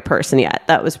met the right person yet.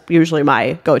 That was usually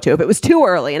my go-to. If it was too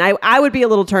early, and I would be a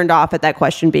little turned off at that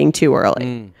question being too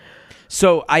early.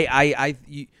 So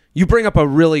you bring up a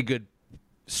really good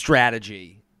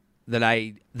strategy that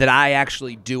I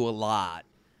actually do a lot,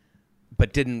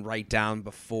 but didn't write down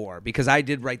before, because I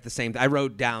did write the same. I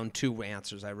wrote down two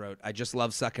answers. I wrote, I just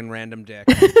love sucking random dick,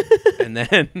 and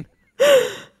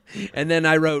then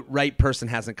I wrote, right person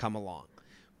hasn't come along.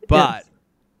 But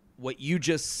what you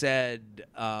just said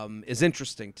is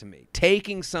interesting to me.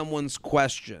 Taking someone's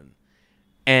question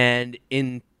and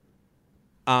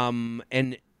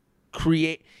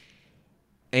create,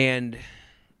 and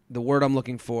the word I'm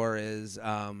looking for is,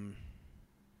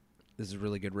 this is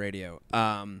really good radio.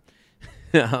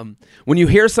 When you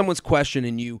hear someone's question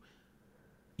and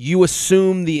you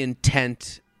assume the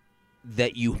intent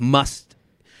that you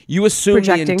assume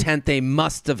projecting. The intent they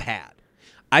must have had.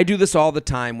 I do this all the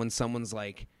time when someone's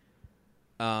like,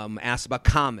 asked about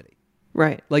comedy.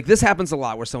 Right. Like this happens a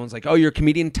lot where someone's like, "Oh, you're a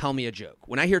comedian, tell me a joke."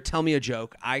 When I hear "tell me a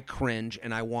joke," I cringe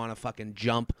and I want to fucking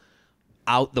jump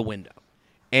out the window.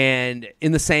 And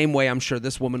in the same way, I'm sure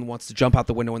this woman wants to jump out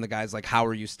the window when the guy's like, "How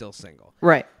are you still single?"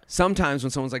 Right. Sometimes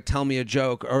when someone's like, "Tell me a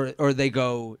joke," or they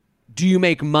go, "Do you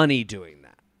make money doing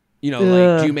that?"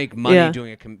 Like, do you make money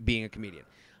doing being a comedian?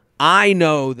 I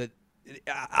know that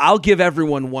I'll give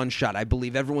everyone one shot. I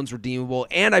believe everyone's redeemable,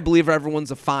 and I believe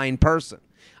everyone's a fine person.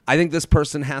 I think this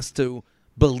person has to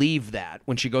believe that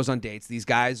when she goes on dates. These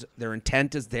guys, their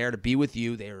intent is there to be with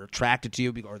you. They are attracted to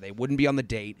you, or they wouldn't be on the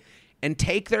date. And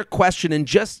take their question and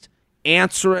just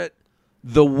answer it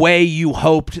the way you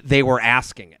hoped they were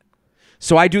asking it.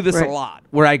 So I do this a lot,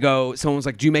 where I go, someone's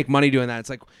like, "Do you make money doing that?" It's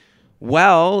like,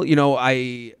 well,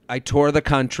 I tour the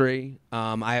country.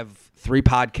 I have 3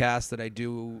 podcasts that I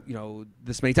do,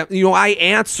 this many times. I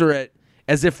answer it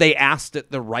as if they asked it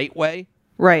the right way.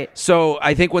 Right. So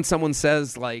I think when someone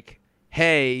says like,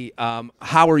 "Hey,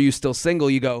 how are you still single?"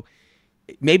 You go,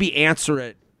 maybe answer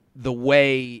it the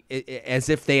way as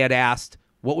if they had asked,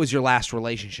 "What was your last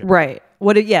relationship?" Right.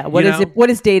 What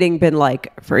has dating been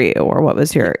like for you, or what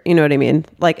was your, you know what I mean?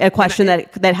 Like a question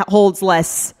that holds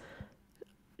less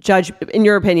in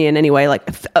your opinion anyway, like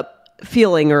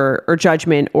feeling or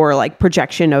judgment or like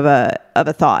projection of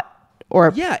a thought.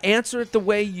 Or yeah, answer it the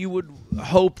way you would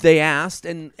hope they asked,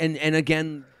 and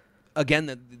again,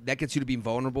 that gets you to be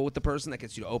vulnerable with the person. That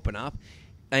gets you to open up,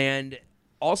 and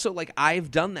also like I've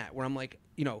done that where I'm like,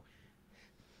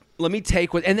 let me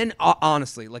take what, and then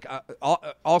honestly, like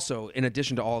also in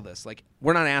addition to all this, like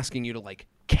we're not asking you to like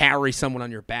carry someone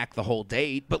on your back the whole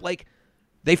date, but like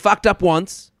they fucked up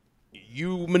once,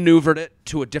 you maneuvered it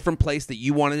to a different place that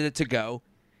you wanted it to go,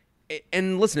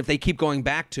 and listen, if they keep going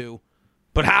back to,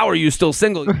 but how are you still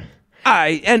single?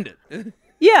 I end it.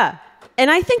 Yeah.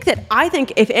 And I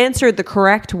think if answered the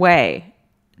correct way,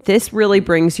 this really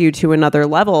brings you to another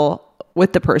level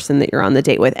with the person that you're on the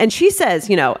date with. And she says,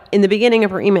 in the beginning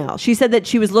of her email, she said that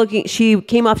she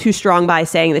came up too strong by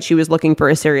saying that she was looking for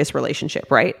a serious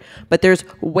relationship, right? But there's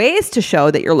ways to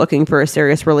show that you're looking for a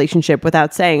serious relationship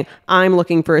without saying, I'm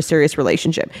looking for a serious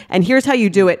relationship. And here's how you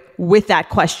do it with that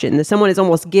question. That someone is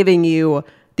almost giving you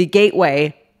the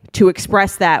gateway to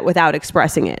express that without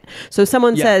expressing it. So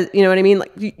someone says, you know what I mean?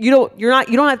 Like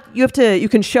you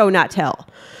can show, not tell.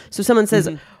 So someone says,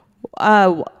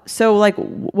 so like,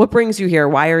 what brings you here?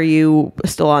 Why are you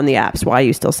still on the apps? Why are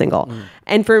you still single?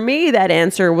 And for me, that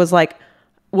answer was like,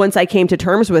 once I came to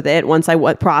terms with it, once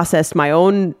I processed my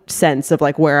own sense of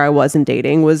like where I was in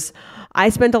dating, was I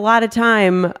spent a lot of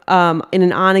time in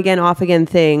an on again, off again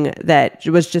thing that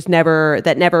was just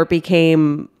never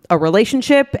became a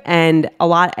relationship, and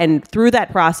through that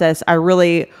process, I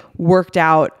really worked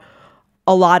out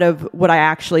a lot of what I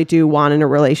actually do want in a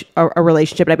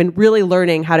relationship. And I've been really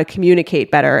learning how to communicate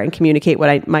better and communicate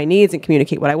my needs and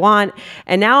communicate what I want.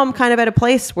 And now I'm kind of at a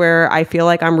place where I feel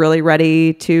like I'm really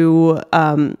ready to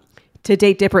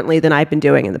date differently than I've been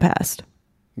doing in the past.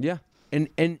 Yeah.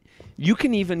 And you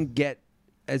can even get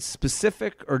as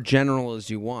specific or general as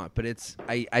you want, but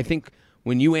I think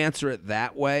when you answer it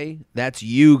that way, that's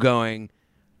you going,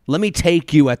 let me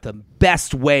take you at the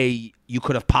best way you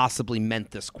could have possibly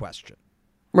meant this question.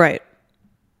 Right.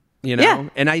 Yeah.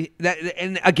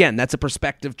 And again, that's a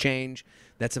perspective change.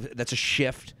 That's a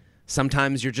shift.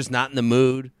 Sometimes you're just not in the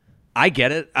mood. I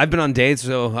get it. I've been on dates,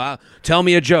 so tell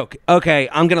me a joke. Okay,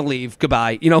 I'm gonna leave.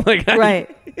 Goodbye. Right.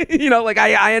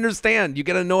 I understand. You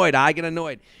get annoyed. I get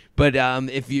annoyed. But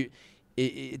if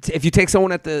you take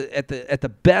someone at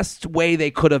the best way they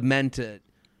could have meant it,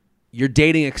 your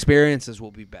dating experiences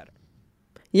will be better.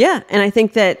 Yeah, and I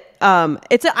think that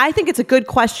I think it's a good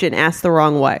question asked the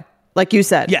wrong way, like you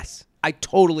said. Yes, I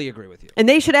totally agree with you. And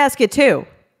they should ask it too,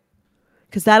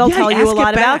 because that'll tell you a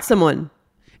lot about someone.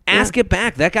 Ask it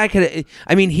back. That guy could.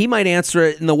 I mean, he might answer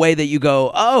it in the way that you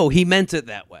go, "Oh, he meant it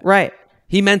that way." Right.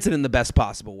 He meant it in the best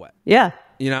possible way. Yeah.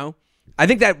 I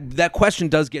think that question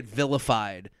does get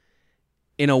vilified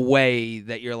in a way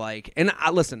that you're like, and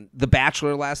listen, The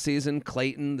Bachelor last season,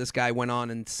 Clayton, this guy went on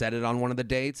and said it on one of the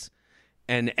dates,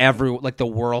 and the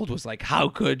world was like, how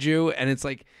could you? And it's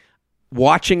like,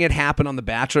 watching it happen on The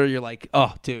Bachelor, you're like,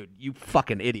 oh, dude, you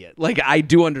fucking idiot. Like, I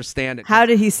do understand it. How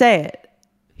did he say it?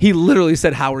 He literally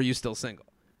said, how are you still single?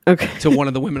 Okay. To one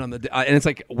of the women on the, and it's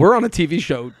like, we're on a TV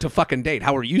show to fucking date.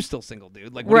 How are you still single,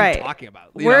 dude? Like, what are you talking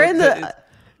about?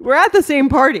 We're at the same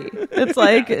party. It's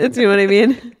like, you know what I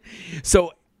mean?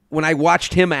 So when I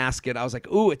watched him ask it, I was like,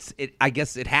 ooh, I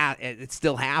guess it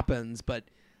still happens, but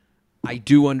I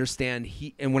do understand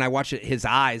and when I watched his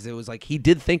eyes, it was like, he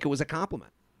did think it was a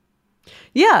compliment.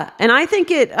 Yeah. And I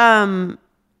think it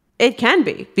can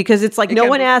be, because it's like, no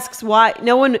one asks why.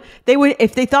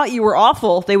 If they thought you were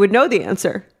awful, they would know the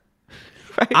answer.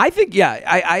 Right? I think, yeah,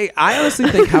 I honestly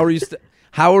think,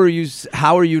 how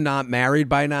are you not married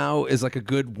by now is like a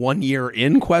good 1 year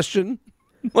in question.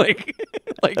 Okay.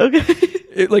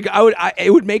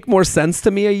 It would make more sense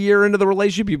to me a year into the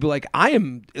relationship. You'd be like, I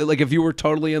am, like, if you were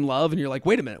totally in love and you're like,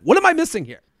 wait a minute, what am I missing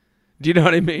here? Do you know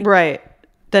what I mean? Right.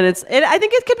 Then I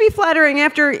think it could be flattering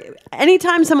after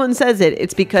anytime someone says it,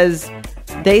 it's because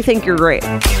they think you're great.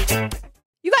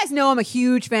 You guys know I'm a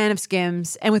huge fan of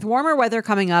Skims, and with warmer weather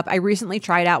coming up, I recently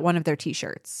tried out one of their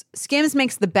t-shirts. Skims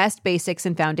makes the best basics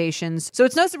and foundations, so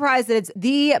it's no surprise that it's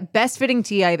the best fitting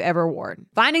tee I've ever worn.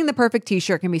 Finding the perfect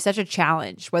t-shirt can be such a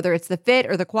challenge, whether it's the fit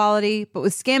or the quality, but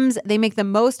with Skims, they make the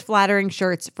most flattering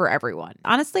shirts for everyone.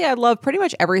 Honestly, I love pretty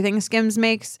much everything Skims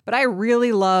makes, but I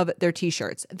really love their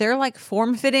t-shirts. They're like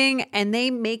form-fitting, and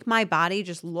they make my body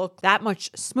just look that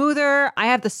much smoother. I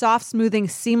have the soft, smoothing,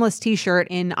 seamless t-shirt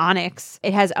in Onyx.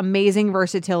 It has amazing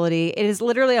versatility. It is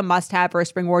literally a must-have for a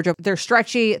spring wardrobe. They're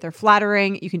stretchy, they're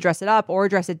flattering. You can dress it up or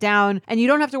dress it down, and you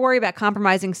don't have to worry about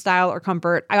compromising style or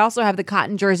comfort. I also have the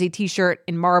cotton jersey t-shirt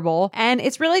in marble, and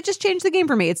it's really just changed the game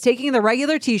for me. It's taking the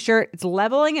regular t-shirt, it's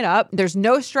leveling it up. There's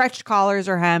no stretched collars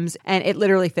or hems, and it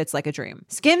literally fits like a dream.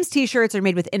 Skims t-shirts are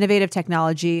made with innovative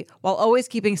technology while always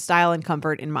keeping style and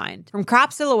comfort in mind. From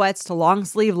crop silhouettes to long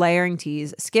sleeve layering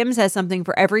tees, Skims has something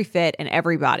for every fit and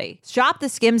every body. Shop the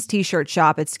Skims t-shirt shop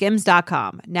at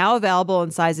skims.com, now available in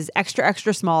sizes extra,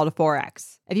 extra small to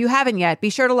 4X. If you haven't yet,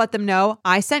 be sure to let them know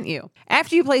I sent you.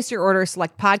 After you place your order,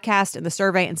 select podcast in the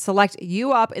survey and select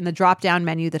You Up in the drop-down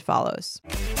menu that follows.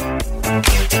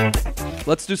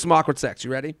 Let's do some awkward sex.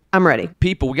 You ready? I'm ready.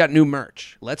 People, we got new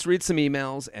merch. Let's read some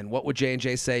emails and what would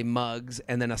J&J say mugs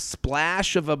and then a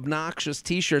splash of obnoxious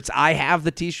t-shirts. I have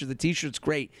the t-shirt. The t-shirt's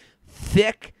great.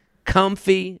 Thick,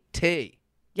 comfy tee.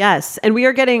 Yes, and we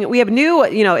have new,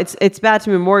 it's about to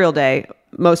Memorial Day,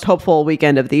 most hopeful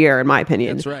weekend of the year, in my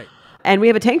opinion. That's right. And we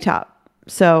have a tank top.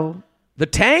 So The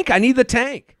tank? I need the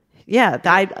tank. yeah,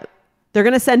 they're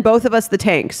going to send both of us the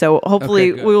tank. So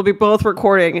hopefully Okay, we will be both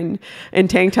recording in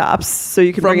tank tops so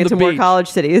you can From bring it the to more beach. college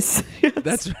cities.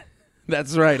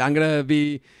 That's right. I'm going to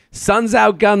be suns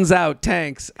out, guns out,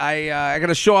 tanks. I got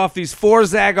to show off these 4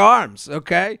 Zag arms,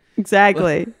 okay?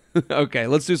 Exactly. Okay,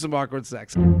 let's do some awkward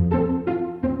sex.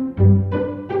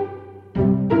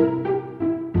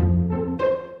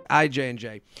 Hi,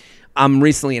 J&J. I'm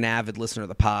recently an avid listener of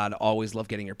the pod. Always love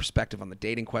getting your perspective on the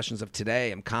dating questions of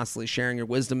today. I'm constantly sharing your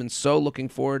wisdom and so looking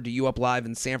forward to You Up Live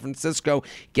in San Francisco.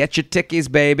 Get your tickies,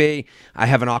 baby. I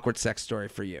have an awkward sex story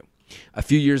for you. A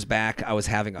few years back, I was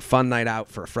having a fun night out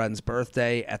for a friend's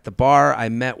birthday. At the bar, I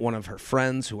met one of her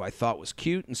friends who I thought was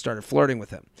cute and started flirting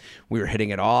with him. We were hitting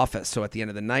it off, so at the end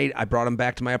of the night, I brought him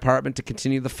back to my apartment to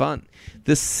continue the fun.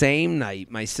 This same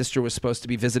night, my sister was supposed to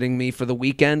be visiting me for the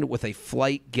weekend with a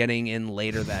flight getting in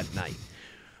later that night.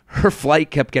 Her flight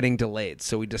kept getting delayed,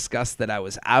 so we discussed that I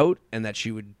was out and that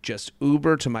she would just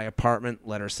Uber to my apartment,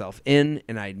 let herself in,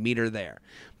 and I'd meet her there.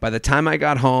 By the time I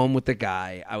got home with the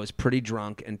guy, I was pretty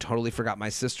drunk and totally forgot my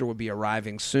sister would be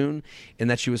arriving soon and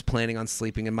that she was planning on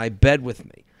sleeping in my bed with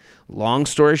me. Long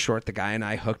story short, the guy and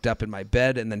I hooked up in my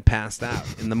bed and then passed out.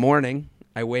 In the morning,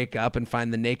 I wake up and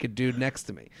find the naked dude next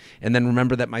to me, and then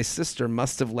remember that my sister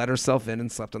must have let herself in and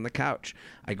slept on the couch.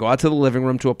 I go out to the living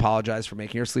room to apologize for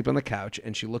making her sleep on the couch,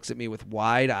 and she looks at me with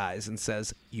wide eyes and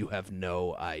says, "You have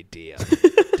no idea." ...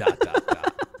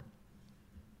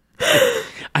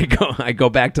 I go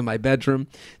back to my bedroom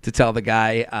to tell the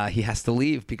guy he has to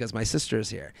leave because my sister is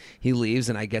here. He leaves,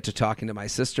 and I get to talking to my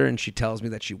sister, and she tells me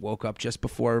that she woke up just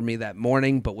before me that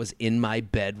morning but was in my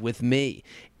bed with me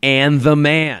and the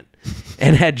man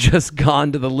and had just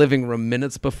gone to the living room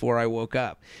minutes before I woke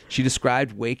up. She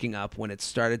described waking up when it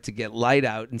started to get light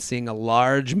out and seeing a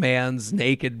large man's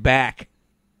naked back.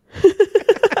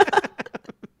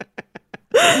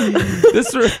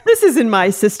 This isn't my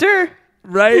sister.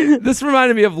 Right? This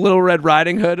reminded me of Little Red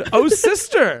Riding Hood. Oh,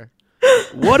 sister,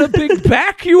 what a big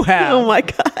back you have. Oh, my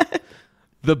God.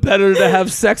 The better to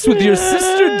have sex with your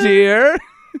sister, dear.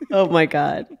 Oh, my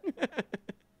God.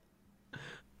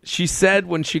 She said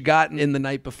when she got in the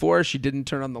night before, she didn't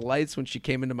turn on the lights when she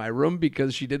came into my room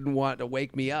because she didn't want to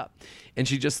wake me up. And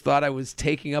she just thought I was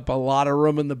taking up a lot of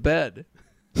room in the bed.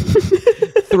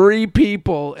 3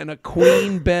 people in a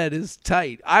queen bed is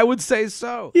tight. I would say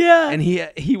so. Yeah. And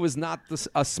he was not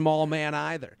a small man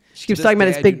either. She keeps talking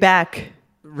about his big back.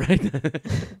 Right.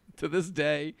 To this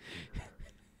day.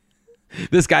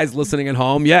 This guy's listening at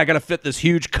home. Yeah, I got to fit this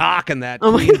huge cock in that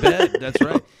queen bed. That's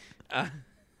right.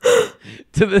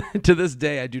 To this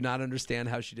day, I do not understand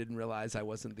how she didn't realize I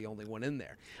wasn't the only one in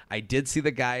there. I did see the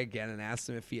guy again and asked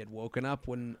him if he had woken up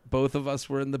when both of us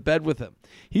were in the bed with him.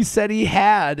 He said he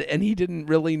had, and he didn't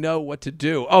really know what to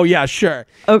do. Oh, yeah, sure.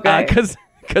 Okay.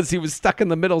 Because he was stuck in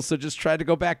the middle, so just tried to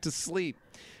go back to sleep.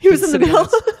 He was in the middle?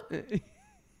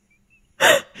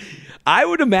 I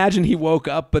would imagine he woke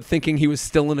up, but thinking he was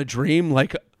still in a dream,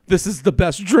 like, this is the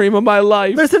best dream of my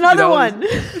life. There's another one.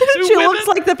 She looks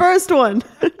like the first one.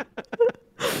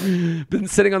 Been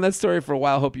sitting on that story for a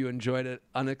while. Hope you enjoyed it.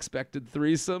 Unexpected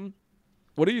threesome.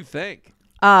 What do you think?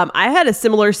 I had a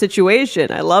similar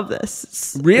situation. I love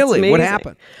this. Really? It's What amazing.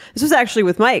 happened? This was actually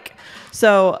with Mike.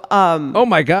 So, Oh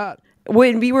my God.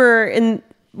 when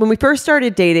we first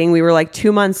started dating, we were like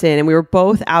 2 months in, and we were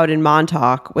both out in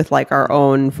Montauk with like our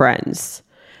own friends.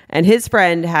 And his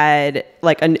friend had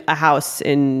like a house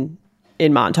in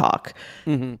Montauk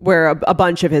where a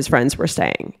bunch of his friends were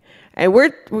staying. And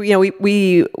we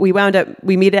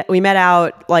met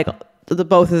out like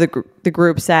both of the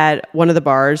groups at one of the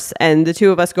bars, and the two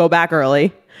of us go back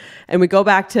early and we go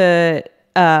back to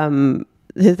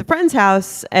his friend's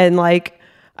house, and like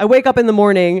I wake up in the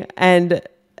morning and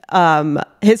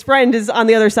his friend is on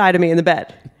the other side of me in the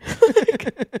bed.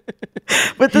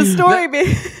 With the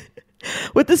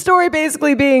story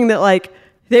basically being that like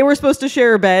they were supposed to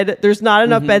share a bed. There's not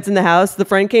enough beds in the house. The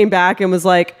friend came back and was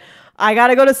like, I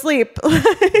gotta go to sleep.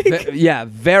 Yeah,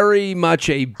 very much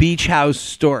a beach house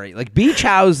story. Like beach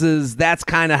houses, that's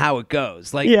kind of how it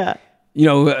goes. Like, Yeah. you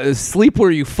know, sleep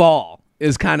where you fall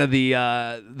is kind of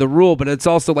the rule. But it's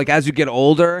also like as you get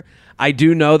older, I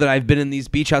do know that I've been in these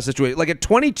beach house situations. Like at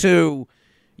 22,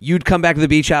 you'd come back to the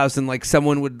beach house and like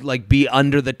someone would like be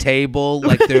under the table,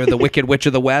 like they're the Wicked Witch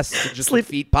of the West, just with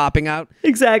feet popping out.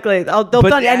 Exactly.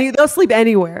 They'll sleep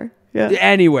anywhere. Yeah.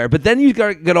 Anywhere. But then you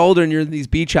get older and you're in these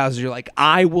beach houses. You're like,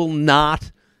 I will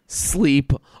not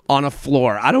sleep on a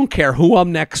floor. I don't care who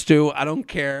I'm next to. I don't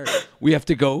care. We have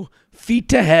to go feet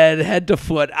to head to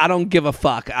foot. I don't give a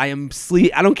fuck. I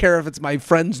don't care if it's my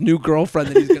friend's new girlfriend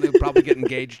that he's going to probably get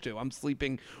engaged to. I'm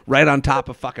sleeping right on top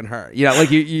of fucking her. You know, like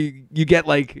you get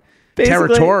like Basically.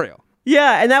 territorial.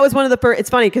 Yeah, and that was one of the first. It's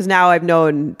funny because now I've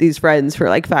known these friends for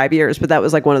like 5 years, but that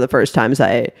was like one of the first times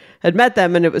I had met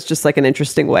them, and it was just like an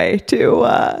interesting way to,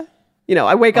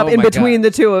 I wake up in between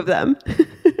the two of them.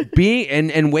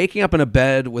 Being and waking up in a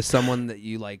bed with someone that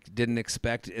you like didn't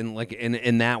expect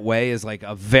in that way is like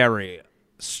a very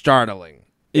startling.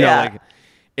 You know, like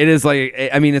it is like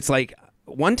I mean it's like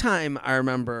one time I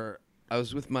remember I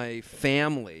was with my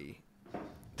family.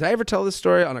 Did I ever tell this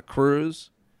story on a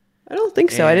cruise? I don't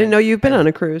think so. I didn't know you've been on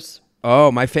a cruise.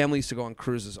 Oh, my family used to go on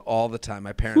cruises all the time.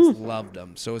 My parents loved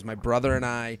them. So it was my brother and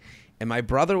I, and my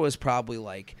brother was probably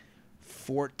like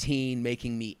 14,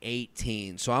 making me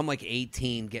 18. So I'm like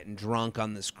 18 getting drunk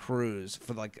on this cruise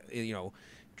for like,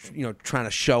 trying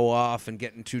to show off and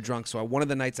getting too drunk. So one of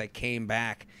the nights I came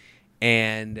back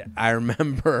and I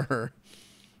remember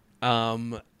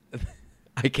I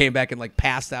came back and like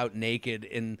passed out naked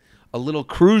in a little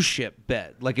cruise ship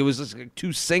bed. Like it was just like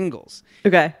two singles.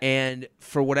 Okay. And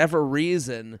for whatever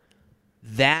reason,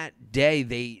 that day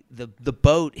the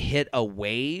boat hit a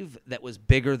wave that was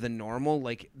bigger than normal.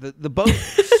 Like the boat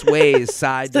sways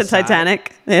side to the side.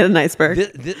 Titanic. They had an iceberg.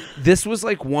 This was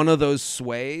like one of those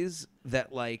sways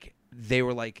that like they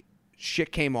were like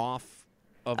shit came off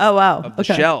of the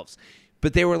shelves.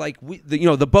 But they were like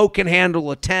the boat can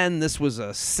handle a 10. This was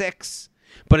a 6.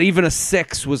 But even a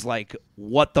 6 was like,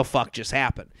 what the fuck just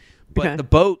happened? But the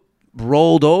boat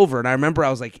rolled over, and I remember I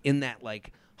was like in that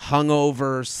like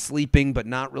hungover, sleeping but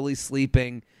not really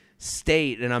sleeping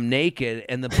state, and I'm naked,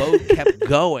 and the boat kept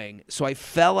going. So I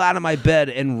fell out of my bed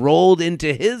and rolled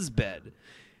into his bed,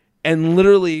 and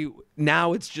literally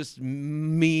now it's just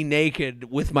me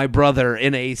naked with my brother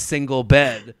in a single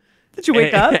bed. Did you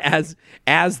wake up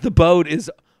as the boat is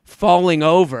falling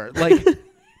over, like?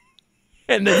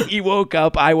 And then he woke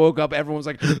up, I woke up, everyone was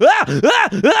like,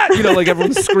 like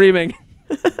everyone's screaming.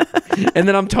 And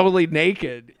then I'm totally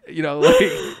naked,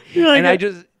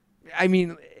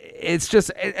 it's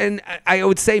just, and I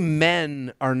would say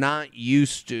men are not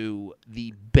used to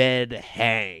the bed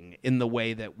hang in the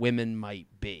way that women might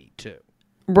be too.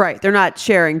 Right. They're not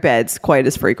sharing beds quite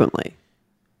as frequently.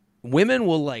 Women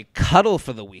will like cuddle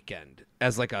for the weekend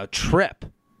as like a trip.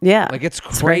 Yeah. Like it's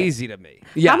crazy to me.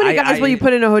 Yeah. How many guys will you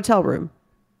put in a hotel room?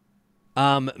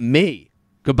 Me.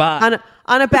 Goodbye.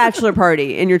 On a bachelor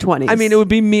party in your 20s. I mean, it would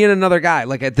be me and another guy.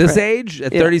 Like at this age,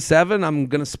 at 37, I'm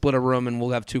gonna split a room and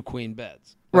we'll have 2 queen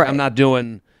beds. Like, I'm not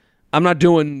doing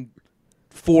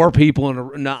 4 people in a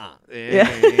room. Nah.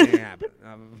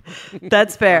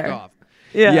 That's fair.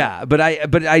 Yeah, but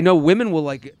I know women will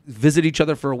like visit each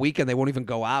other for a week and they won't even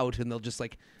go out and they'll just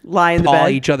like lie in the paw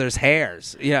bed. each other's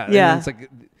hairs. Yeah. Yeah. And it's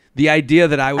like the idea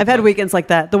that I've had weekends like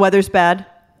that. The weather's bad.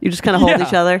 You just kind of hold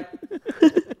each other.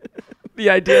 The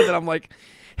idea that I'm like,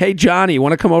 hey, Johnny,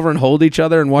 want to come over and hold each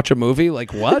other and watch a movie?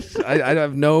 Like, what? I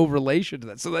have no relation to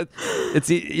that. So that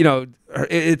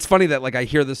it's funny that like I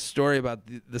hear this story about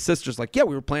the sisters like, yeah,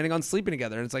 we were planning on sleeping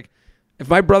together. And it's like, if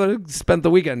my brother spent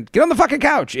the weekend, get on the fucking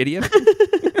couch, idiot.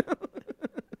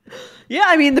 Yeah,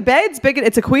 I mean, the bed's big.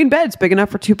 It's a queen bed. It's big enough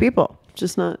for 2 people.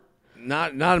 Just not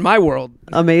in my world.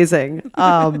 Amazing.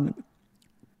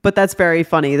 But that's very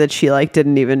funny that she like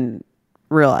didn't even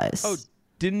realize. Oh,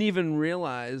 didn't even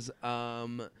realize. I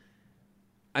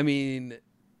mean,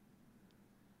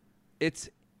 it's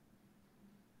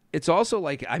also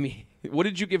like, I mean, what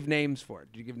did you give names for?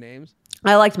 Did you give names?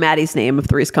 I liked Maddie's name of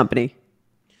Three's Company.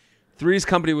 Three's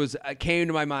Company came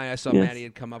to my mind. I saw Maddie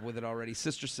had come up with it already.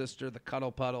 Sister, the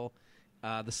Cuddle Puddle,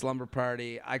 the Slumber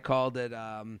Party. I called it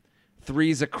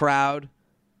Three's a Crowd.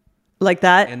 Like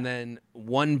that? And then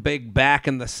One Big Back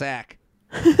in the Sack.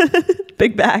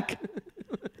 Big back.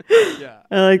 Yeah.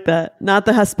 I like that. Not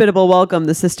the hospitable welcome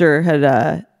the sister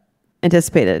had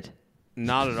anticipated.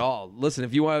 Not at all. Listen,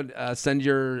 if you want to send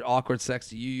your awkward sex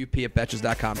to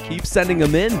uup@betches.com, keep sending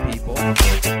them in, people.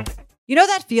 You know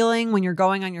that feeling when you're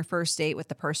going on your first date with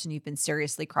the person you've been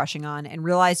seriously crushing on and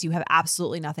realize you have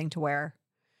absolutely nothing to wear?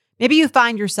 Maybe you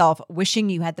find yourself wishing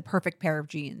you had the perfect pair of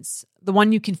jeans, the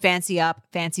one you can fancy up,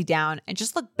 fancy down, and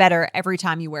just look better every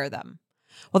time you wear them.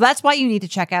 Well, that's why you need to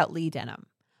check out Lee Denim.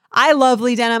 I love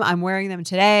Lee Denim. I'm wearing them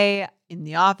today in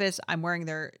the office. I'm wearing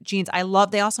their jeans.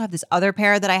 They also have this other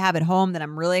pair that I have at home that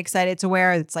I'm really excited to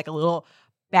wear. It's like a little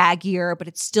baggier, but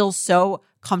it's still so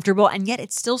comfortable and yet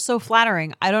it's still so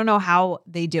flattering. I don't know how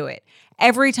they do it.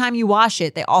 Every time you wash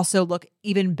it, they also look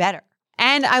even better.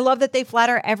 And I love that they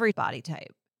flatter every body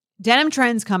type. Denim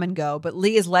trends come and go, but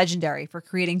Lee is legendary for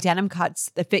creating denim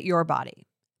cuts that fit your body.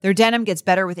 Their denim gets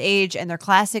better with age and their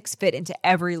classics fit into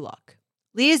every look.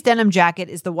 Lee's denim jacket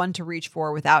is the one to reach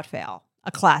for without fail,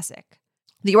 a classic.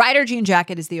 The Rider jean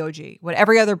jacket is the OG, what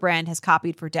every other brand has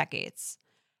copied for decades.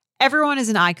 Everyone is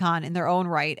an icon in their own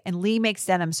right, and Lee makes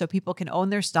denim so people can own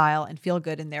their style and feel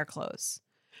good in their clothes.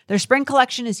 Their spring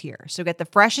collection is here, so get the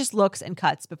freshest looks and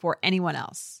cuts before anyone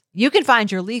else. You can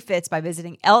find your Lee fits by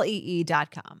visiting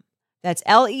lee.com. That's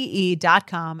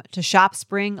lee.com to shop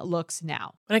spring looks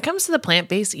now. When it comes to the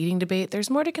plant-based eating debate, there's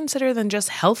more to consider than just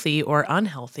healthy or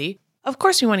unhealthy. Of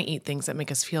course, we want to eat things that make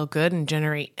us feel good and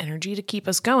generate energy to keep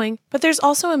us going, but there's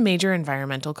also a major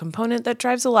environmental component that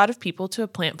drives a lot of people to a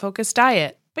plant-focused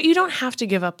diet. But you don't have to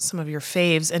give up some of your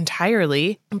faves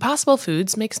entirely. Impossible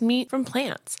Foods makes meat from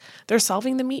plants. They're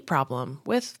solving the meat problem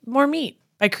with more meat.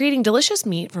 By creating delicious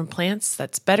meat from plants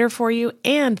that's better for you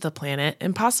and the planet,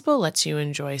 Impossible lets you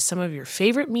enjoy some of your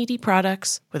favorite meaty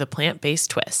products with a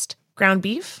plant-based twist. Ground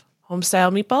beef,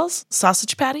 home-style meatballs,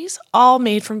 sausage patties, all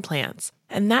made from plants.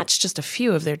 And that's just a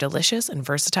few of their delicious and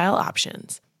versatile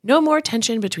options. No more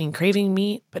tension between craving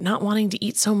meat but not wanting to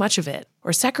eat so much of it,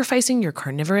 or sacrificing your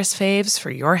carnivorous faves for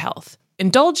your health.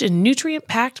 Indulge in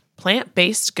nutrient-packed,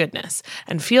 plant-based goodness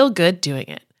and feel good doing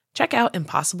it. Check out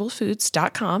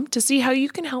impossiblefoods.com to see how you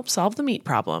can help solve the meat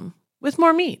problem with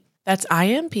more meat. That's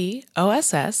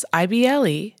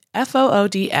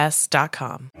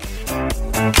IMPOSSIBLEFOODS.com.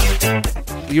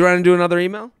 You ready to do another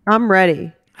email? I'm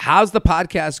ready. How's the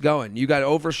podcast going? You got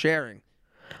oversharing.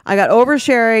 I got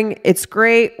oversharing. It's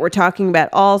great. We're talking about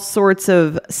all sorts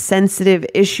of sensitive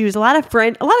issues. A lot of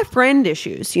friend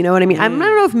issues. You know what I mean? I don't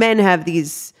know if men have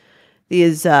these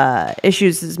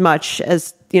issues as much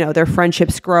as, you know, their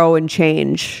friendships grow and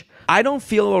change. I don't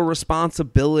feel a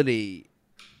responsibility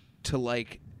to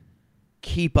like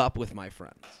keep up with my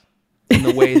friends in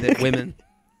the way that women.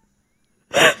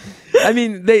 I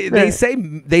mean,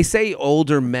 they say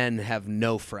older men have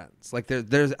no friends. Like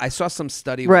there's I saw some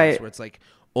study once where it's like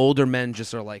older men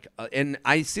just are like, and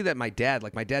I see that my dad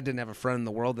didn't have a friend in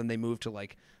the world, and they moved to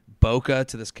like Boca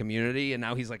to this community, and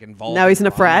now he's like involved. Now he's in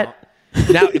a frat.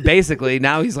 Now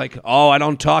he's like, oh, I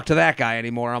don't talk to that guy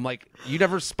anymore. I'm like, you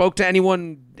never spoke to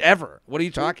anyone ever. What are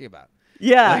you talking about?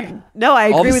 Yeah, like, no, I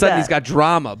agree all of a with sudden that. he's got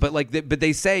drama, but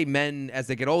they say men as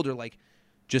they get older like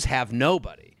just have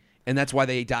nobody. And that's why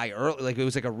they die early. Like it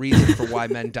was like a reason for why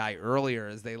men die earlier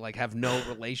is they like have no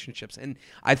relationships. And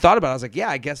I thought about it. I was like, yeah,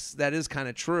 I guess that is kind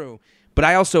of true. But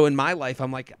I also in my life,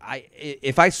 I'm like,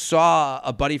 if I saw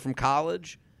a buddy from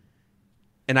college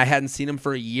and I hadn't seen him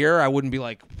for a year, I wouldn't be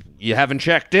like, you haven't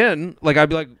checked in. Like I'd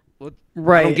be like, well,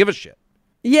 I don't give a shit.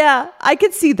 Yeah, I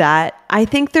could see that. I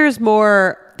think there's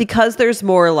more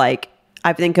like,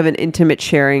 I think of an intimate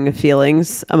sharing of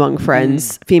feelings among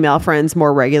friends, female friends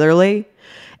more regularly.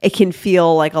 It can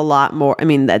feel like a lot more. I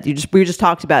mean, we just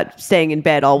talked about staying in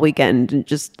bed all weekend and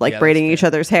just like braiding each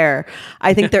other's hair.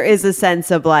 I think there is a sense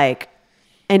of like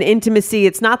an intimacy.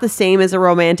 It's not the same as a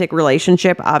romantic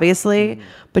relationship, obviously,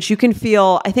 but you can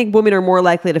feel, I think women are more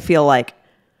likely to feel like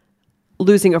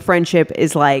losing a friendship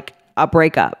is like a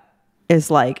breakup, is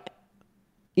like,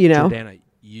 you know. Jordana,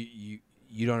 you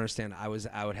don't understand. I was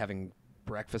out having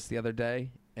breakfast the other day,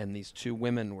 and these two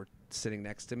women were sitting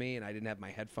next to me, and I didn't have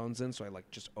my headphones in, so I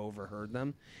like just overheard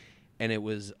them. And it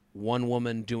was one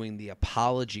woman doing the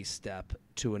apology step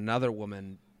to another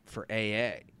woman for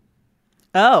AA.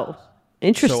 Oh,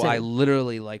 interesting. So I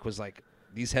literally like was like,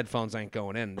 these headphones ain't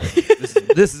going in.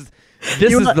 This is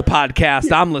the podcast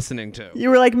I'm listening to. You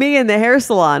were like me in the hair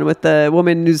salon with the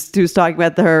woman who's talking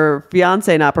about her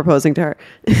fiance not proposing to her.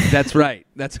 That's right.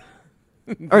 That's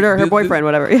or her boyfriend,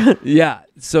 whatever. Yeah.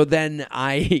 So then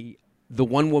the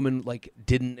one woman like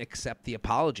didn't accept the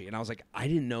apology, and I was like, I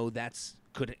didn't know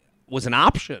was an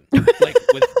option. Like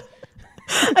with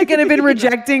I could have been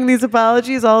rejecting these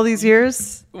apologies all these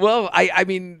years. Well, I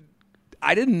mean,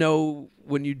 I didn't know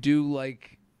when you do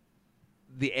like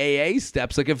the AA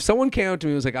steps. Like if someone came out to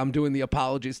me and was like, I'm doing the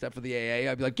apology step for the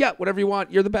AA, I'd be like, yeah, whatever you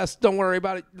want. You're the best. Don't worry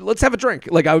about it. Let's have a drink.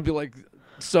 Like I would be like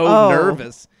so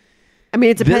nervous. I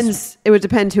mean, it depends. It would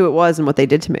depend who it was and what they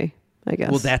did to me, I guess.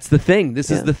 Well, that's the thing.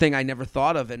 This is the thing I never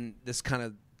thought of. And this kind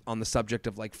of on the subject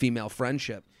of like female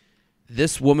friendship.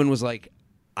 This woman was like,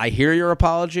 I hear your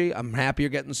apology. I'm happy you're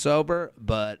getting sober,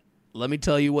 but let me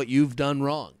tell you what you've done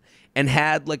wrong. And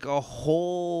had like a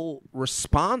whole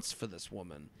response for this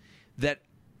woman that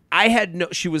I had no,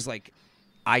 she was like,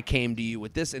 I came to you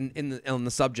with this. And on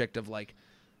the subject of like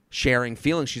sharing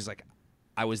feelings, she's like,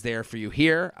 I was there for you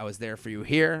here. I was there for you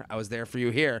here. I was there for you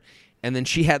here. And then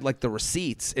she had like the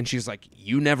receipts and she's like,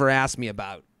 you never asked me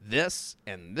about this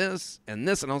and this and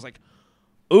this. And I was like,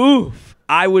 oof.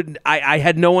 I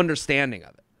had no understanding of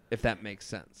it, if that makes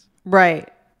sense. Right.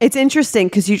 It's interesting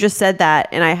because you just said that.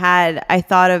 And I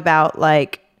thought about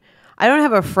like, I don't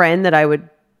have a friend that I would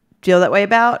feel that way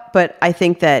about, but I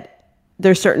think that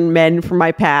there's certain men from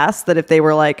my past that if they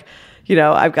were like, you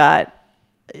know,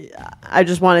 I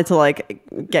just wanted to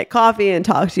like get coffee and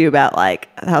talk to you about like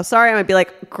how sorry I might be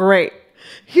like, great.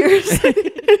 Here's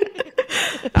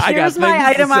my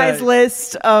itemized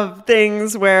list of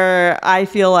things where I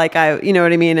feel like you know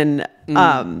what I mean?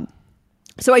 And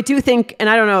so I do think, and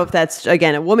I don't know if that's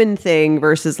again a woman thing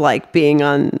versus like being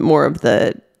on more of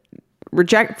the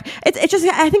reject. It's just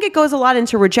I think it goes a lot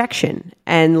into rejection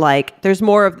and like there's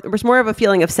more of a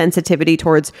feeling of sensitivity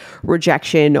towards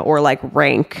rejection or like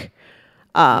rank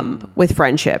with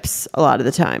friendships a lot of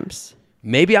the times.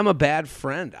 Maybe I'm a bad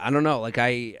friend. I don't know. Like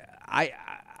I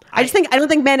don't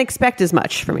think men expect as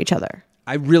much from each other.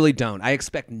 I really don't. I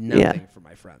expect nothing from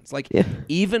my friends. Like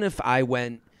even if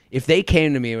they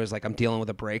came to me, it was like, I'm dealing with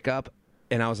a breakup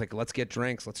and I was like, let's get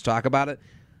drinks. Let's talk about it.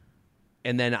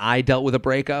 And then I dealt with a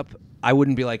breakup. I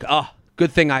wouldn't be like, oh,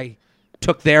 good thing I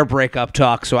took their breakup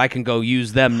talk so I can go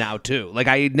use them now too. Like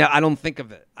I don't think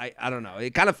of it. I don't know.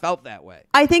 It kind of felt that way.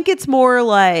 I think it's more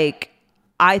like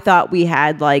I thought we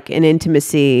had like an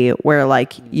intimacy where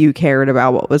like you cared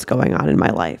about what was going on in my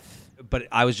life. But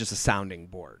I was just a sounding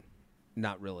board,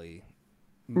 not really.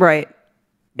 Right.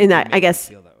 In that, I guess,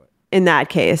 that in that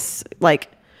case,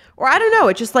 like, or I don't know.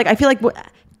 It's just like, I feel like,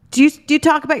 do you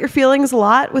talk about your feelings a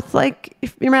lot with like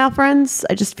your male friends?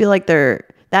 I just feel like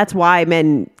that's why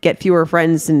men get fewer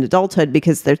friends in adulthood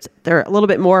because they're a little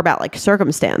bit more about like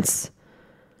circumstance.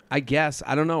 I guess.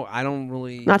 I don't know. I don't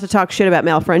really... Not to talk shit about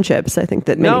male friendships. I think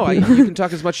that you can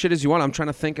talk as much shit as you want. I'm trying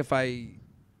to think if I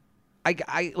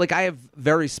have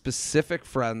very specific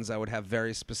friends I would have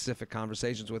very specific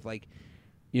conversations with, like,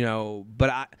 you know,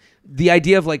 but the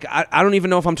idea of like, I don't even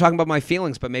know if I'm talking about my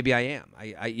feelings, but maybe I am.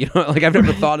 You know, like I've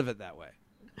never thought of it that way.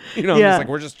 You know, I'm just like,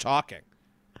 we're just talking.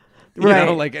 You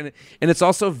know, like, and it's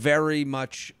also very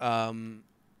much,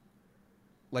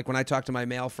 like when I talk to my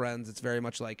male friends, it's very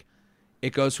much like,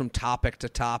 it goes from topic to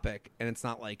topic, and it's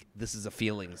not like this is a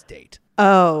feelings date.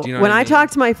 Oh, you know when I mean?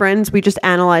 talk to my friends, we just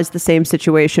analyze the same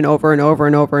situation over and over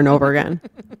and over and over again.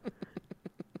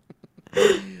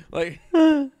 Like,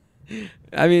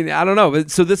 I mean, I don't know.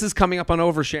 So this is coming up on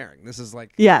oversharing. This is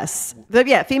like... Yes.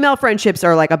 Female friendships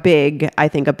are like a big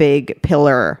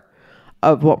pillar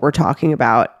of what we're talking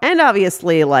about. And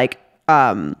obviously like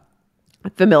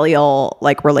familial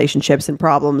like relationships and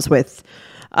problems with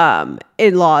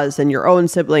in-laws and your own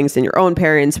siblings and your own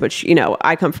parents, which, you know,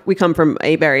 we come from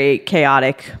a very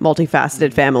chaotic,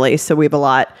 multifaceted family. So we have a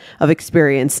lot of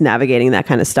experience navigating that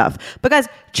kind of stuff. But guys,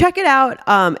 check it out.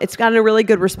 It's gotten a really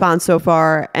good response so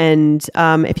far. And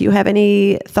if you have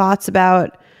any thoughts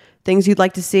about things you'd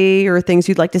like to see or things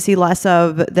you'd like to see less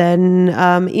of, then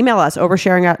email us,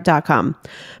 oversharing.com.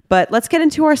 But let's get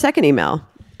into our second email.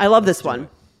 I love this one.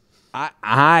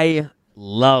 I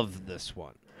love this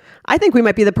one. I think we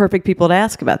might be the perfect people to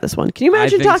ask about this one. Can you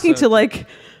imagine talking to like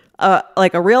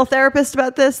a real therapist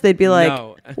about this? They'd be like,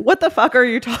 no. What the fuck are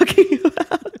you talking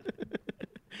about?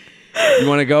 You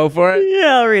want to go for it?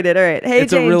 Yeah, I'll read it. All right. Hey,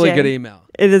 it's a really good email.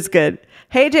 It is good.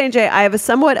 Hey, J&J, I have a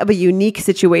somewhat of a unique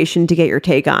situation to get your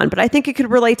take on, but I think it could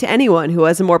relate to anyone who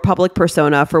has a more public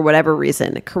persona for whatever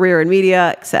reason, career in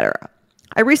media, etc.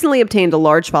 I recently obtained a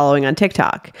large following on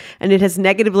TikTok, and it has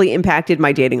negatively impacted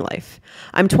my dating life.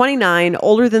 I'm 29,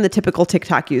 older than the typical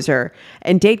TikTok user,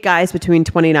 and date guys between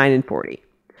 29 and 40.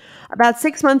 About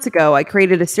 6 months ago, I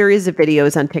created a series of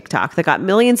videos on TikTok that got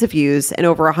millions of views and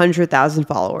over 100,000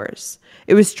 followers.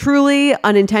 It was truly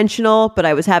unintentional, but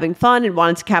I was having fun and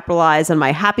wanted to capitalize on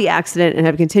my happy accident and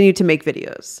have continued to make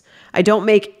videos. I don't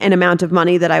make an amount of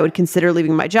money that I would consider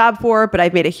leaving my job for, but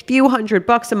I've made a few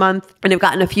 $100 a month and have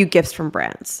gotten a few gifts from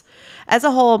brands. As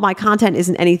a whole, my content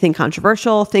isn't anything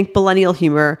controversial. Think millennial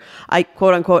humor. I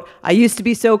quote unquote, I used to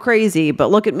be so crazy,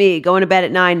 but look at me going to bed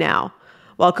at 9 now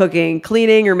while cooking,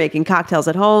 cleaning, or making cocktails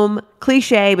at home.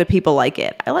 Cliche, but people like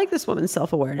it. I like this woman's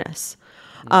self-awareness.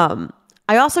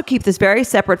 I also keep this very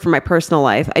separate from my personal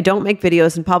life. I don't make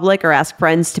videos in public or ask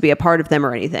friends to be a part of them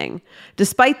or anything.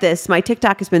 Despite this, my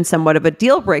TikTok has been somewhat of a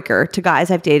deal breaker to guys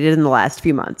I've dated in the last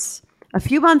few months. A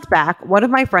few months back, one of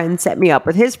my friends set me up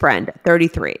with his friend,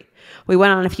 33. We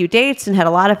went on a few dates and had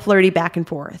a lot of flirty back and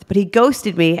forth, but he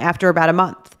ghosted me after about a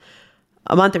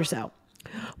month or so.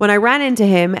 When I ran into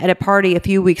him at a party a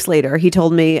few weeks later, he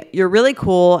told me, "You're really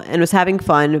cool," and was having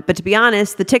fun, but to be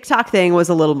honest, the TikTok thing was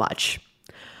a little much.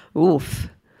 Oof.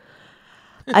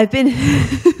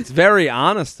 It's very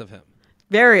honest of him.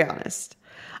 Very honest.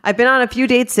 I've been on a few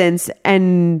dates since,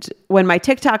 and when my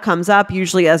TikTok comes up,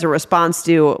 usually as a response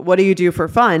to "what do you do for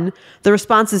fun?" the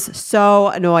response is so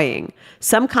annoying.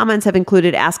 Some comments have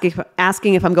included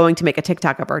asking if I'm going to make a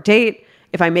TikTok of our date,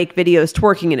 if I make videos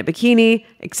twerking in a bikini,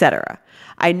 etc.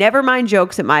 I never mind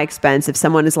jokes at my expense if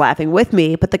someone is laughing with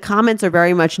me, but the comments are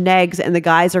very much negs and the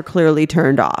guys are clearly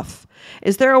turned off.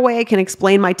 Is there a way I can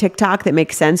explain my TikTok that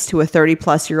makes sense to a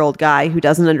 30-plus-year-old guy who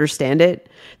doesn't understand it,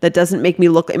 that doesn't make me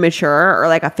look immature or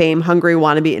like a fame-hungry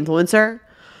wannabe influencer?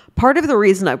 Part of the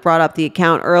reason I brought up the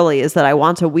account early is that I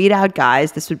want to weed out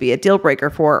guys this would be a deal breaker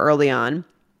for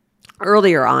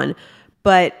earlier on.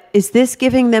 But is this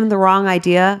giving them the wrong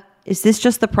idea? Is this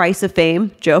just the price of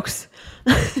fame? Jokes.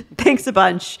 Thanks a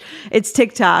bunch. It's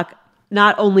TikTok,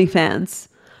 not OnlyFans.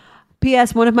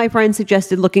 P.S. One of my friends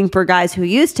suggested looking for guys who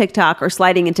use TikTok or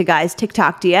sliding into guys'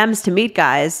 TikTok DMs to meet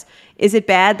guys. Is it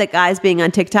bad that guys being on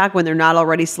TikTok when they're not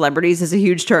already celebrities is a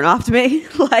huge turnoff to me?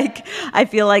 Like, I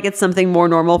feel like it's something more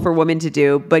normal for women to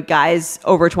do, but guys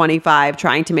over 25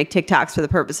 trying to make TikToks for the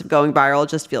purpose of going viral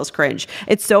just feels cringe.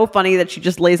 It's so funny that she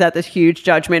just lays out this huge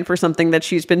judgment for something that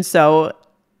she's been so,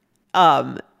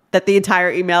 that the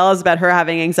entire email is about her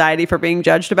having anxiety for being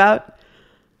judged about.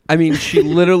 I mean, she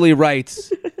literally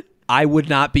writes, "I would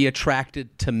not be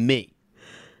attracted to me."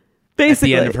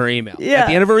 Basically. At the end of her email. Yeah. At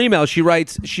the end of her email, she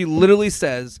writes, she literally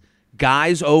says,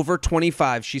 guys over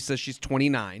 25, she says she's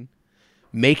 29,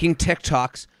 making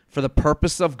TikToks for the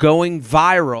purpose of going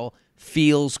viral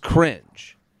feels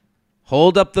cringe.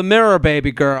 Hold up the mirror,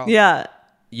 baby girl. Yeah.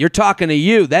 You're talking to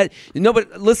you. But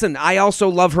listen, I also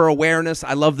love her awareness.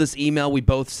 I love this email. We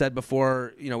both said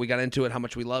before, we got into it, how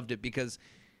much we loved it, because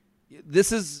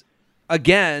this is,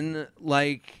 again,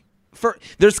 like,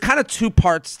 there's kind of two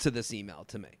parts to this email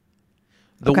to me.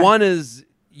 The one is,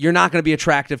 you're not going to be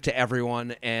attractive to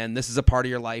everyone, and this is a part of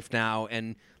your life now.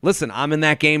 And listen, I'm in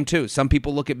that game too. Some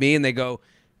people look at me and they go,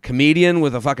 comedian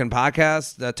with a fucking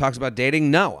podcast that talks about dating?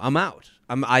 No, I'm out.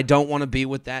 I don't want to be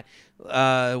with that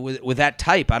with that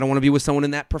type. I don't want to be with someone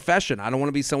in that profession. I don't want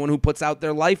to be someone who puts out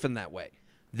their life in that way.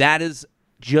 That is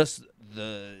just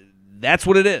that's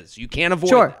what it is. You can't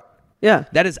avoid that. Yeah.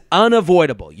 That is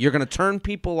unavoidable. You're going to turn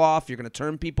people off. You're going to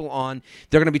turn people on.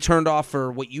 They're going to be turned off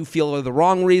for what you feel are the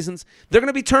wrong reasons. They're going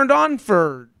to be turned on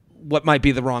for what might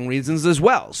be the wrong reasons as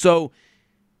well. So,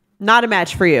 not a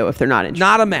match for you if they're not interested.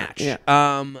 Not a match. Yeah.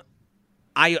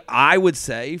 I would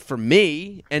say for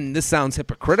me, and this sounds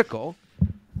hypocritical,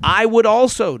 I would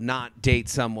also not date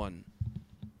someone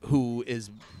who is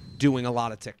doing a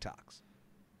lot of TikToks.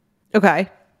 Okay.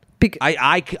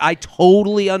 I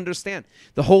totally understand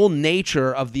the whole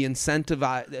nature of the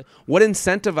what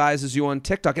incentivizes you on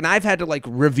TikTok. And I've had to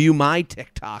review my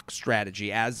TikTok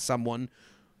strategy as someone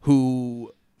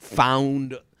who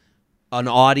found an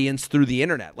audience through the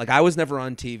internet. I was never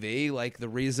on TV. The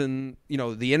reason,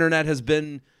 the internet has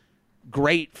been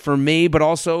great for me, but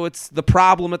also it's the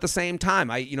problem at the same time.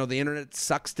 The internet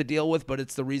sucks to deal with, but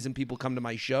it's the reason people come to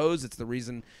my shows. It's the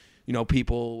reason,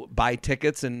 people buy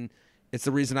tickets, and it's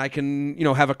the reason I can,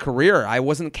 have a career. I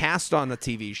wasn't cast on a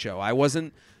TV show. I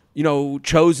wasn't,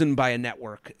 chosen by a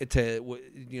network to,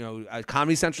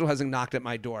 Comedy Central hasn't knocked at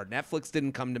my door. Netflix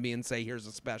didn't come to me and say, here's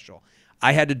a special.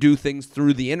 I had to do things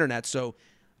through the internet. So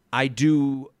I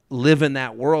do live in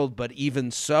that world, but even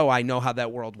so, I know how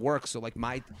that world works. So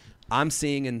I'm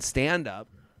seeing in stand-up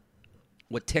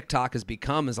what TikTok has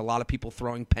become is a lot of people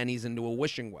throwing pennies into a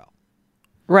wishing well.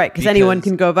 Right, because anyone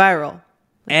can go viral.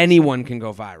 Anyone can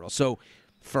go viral. So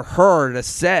for her to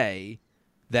say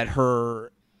that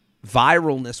her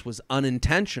viralness was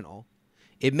unintentional,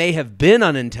 it may have been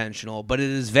unintentional, but it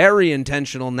is very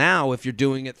intentional now if you're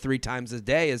doing it 3 times a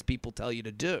day as people tell you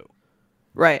to do.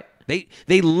 Right.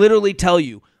 They literally tell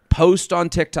you, post on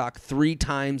TikTok 3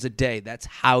 times a day. That's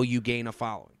how you gain a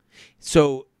following.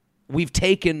 So I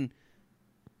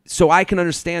can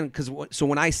understand, so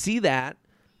when I see that,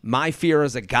 my fear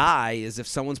as a guy is if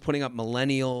someone's putting up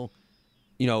millennial,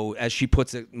 as she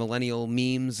puts it, millennial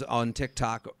memes on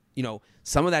TikTok,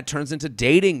 some of that turns into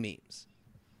dating memes.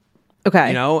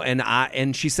 Okay.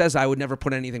 And she says I would never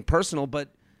put anything personal, but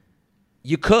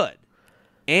you could.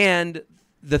 And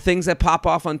the things that pop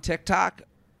off on TikTok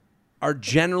are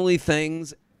generally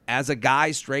things, as a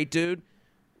guy, straight dude,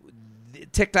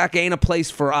 TikTok ain't a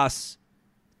place for us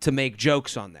to make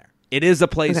jokes on there. It is a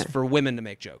place for women to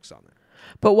make jokes on there.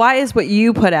 But why is what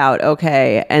you put out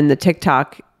okay and the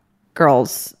TikTok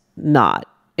girls not,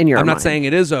 in your mind? I'm not saying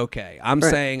it is okay. I'm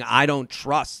saying I don't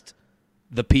trust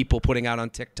the people putting out on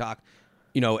TikTok,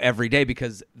 every day,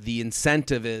 because the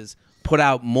incentive is put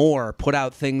out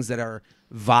things that are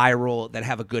viral, that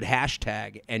have a good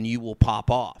hashtag, and you will pop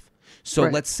off. So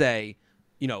let's say,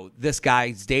 this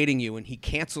guy's dating you and he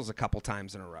cancels a couple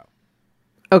times in a row.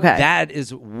 Okay. That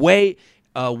is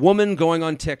a woman going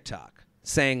on TikTok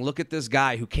saying, look at this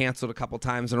guy who canceled a couple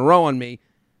times in a row on me,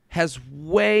 has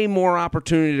way more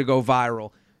opportunity to go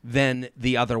viral than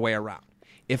the other way around.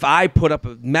 If I put up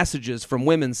messages from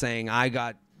women saying, I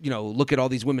got, look at all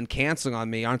these women canceling on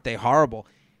me, aren't they horrible?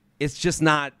 It's just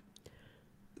not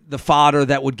the fodder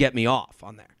that would get me off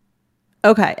on there.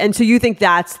 Okay. And so you think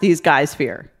that's these guys'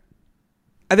 fear?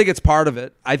 I think it's part of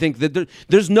it. I think that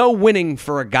there's no winning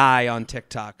for a guy on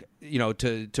TikTok,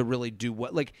 to really do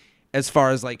what, like, as far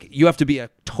as like, you have to be a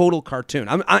total cartoon.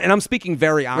 I'm speaking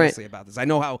very honestly about this. I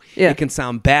know how it can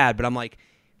sound bad, but I'm like,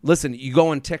 listen, you go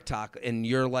on TikTok and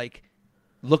you're like,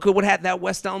 look at what had that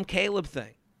West Elm Caleb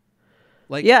thing.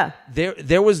 Like,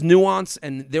 there was nuance,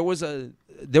 and there was a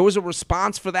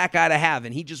response for that guy to have,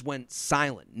 and he just went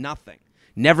silent, nothing,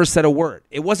 never said a word.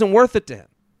 It wasn't worth it to him.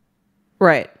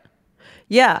 Right.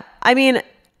 Yeah. I mean,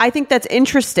 I think that's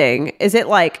interesting. Is it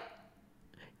like,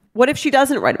 what if she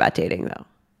doesn't write about dating though?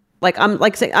 Like,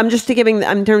 I'm just giving,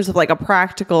 in terms of like a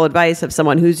practical advice of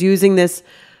someone who's using this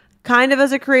kind of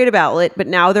as a creative outlet, but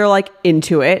now they're like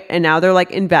into it, and now they're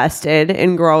like invested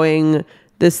in growing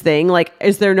this thing. Like,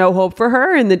 is there no hope for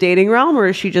her in the dating realm, or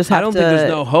does she just have to? I don't think there's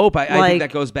no hope. I think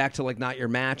that goes back to like not your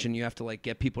match, and you have to like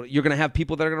get people. You're going to have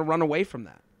people that are going to run away from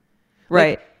that.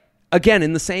 Right. Like, again,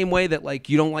 in the same way that like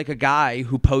you don't like a guy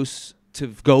who posts to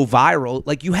go viral,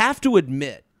 like you have to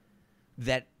admit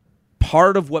that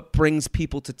part of what brings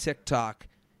people to TikTok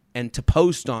and to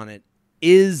post on it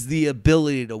is the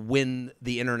ability to win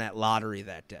the internet lottery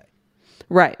that day.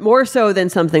 Right. More so than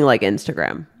something like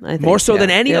Instagram, I think. More so than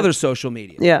any other social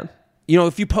media. Yeah.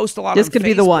 If you post a lot this on could Facebook,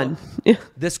 be the one.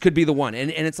 This could be the one.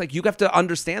 And it's like, you have to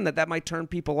understand that might turn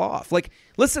people off. Like,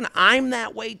 listen, I'm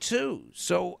that way too.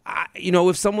 So,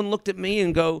 if someone looked at me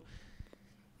and go,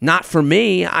 not for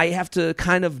me, I have to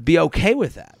kind of be okay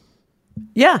with that.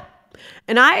 Yeah.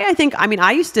 And I think,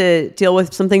 I used to deal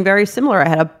with something very similar. I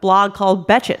had a blog called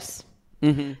Betches.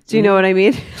 Mm-hmm. Do you know what I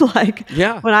mean? Like,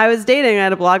 when I was dating, I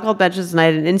had a blog called Betches, and I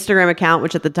had an Instagram account,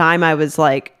 which at the time I was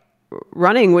like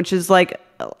running, which is like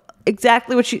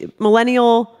exactly what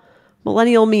millennial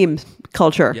meme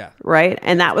culture, right?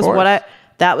 And that was what I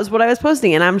was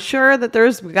posting. And I'm sure that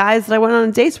there's guys that I went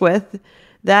on dates with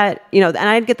that, and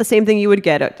I'd get the same thing you would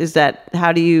get, is that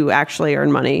how do you actually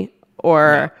earn money?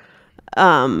 Or do you know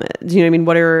what I mean?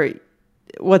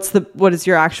 What is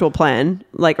your actual plan?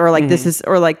 Like, or like this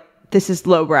is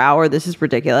lowbrow, or this is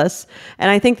ridiculous.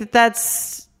 And I think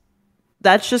that's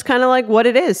just kind of like what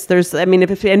it is.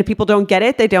 If people don't get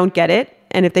it, they don't get it.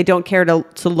 And if they don't care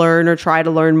to learn or try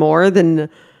to learn more, then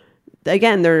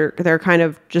again, they're kind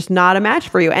of just not a match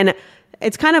for you. And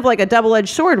it's kind of like a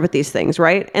double-edged sword with these things,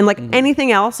 right? And like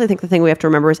anything else, I think the thing we have to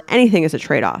remember is anything is a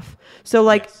trade-off. So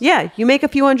like, you make a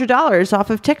few $100s off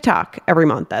of TikTok every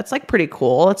month. That's like pretty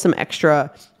cool. It's some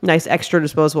nice extra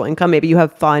disposable income. Maybe you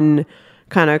have fun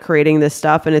kind of creating this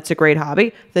stuff, and it's a great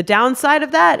hobby. The downside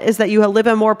of that is that you live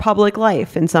a more public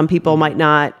life, and some people might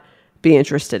not be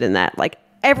interested in that. Like,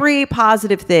 every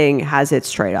positive thing has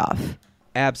its trade-off.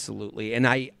 Absolutely. And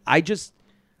I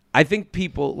think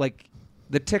people, like,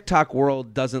 the TikTok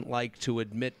world doesn't like to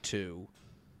admit to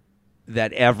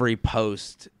that every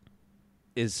post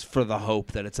is for the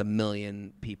hope that it's 1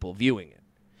 million people viewing it.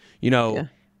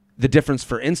 The difference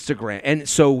for Instagram. And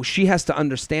so she has to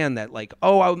understand that, like,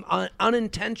 I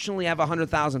unintentionally have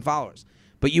 100,000 followers,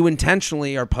 but you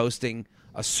intentionally are posting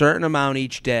a certain amount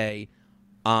each day,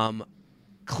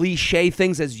 cliche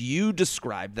things as you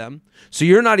describe them. So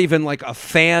you're not even like a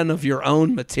fan of your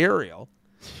own material.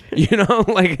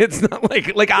 Like, it's not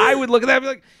like I would look at that and be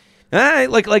like,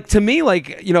 Like to me,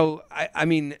 like, you know, I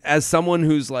mean, as someone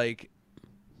who's like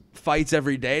fights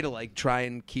every day to like try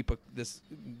and keep this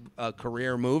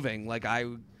career moving, like I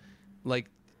like.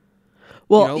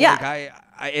 Well, you know, yeah.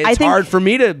 like it's hard for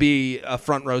me to be a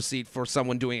front row seat for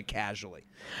someone doing it casually.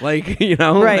 Like, you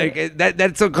know, Right. like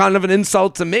that's a kind of an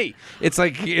insult to me. It's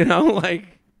like, you know, like.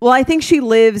 Well, I think she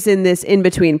lives in this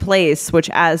in-between place, which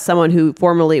as someone who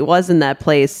formerly was in that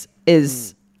place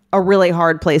is a really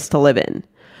hard place to live in.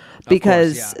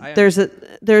 Because yeah.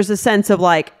 there's a sense of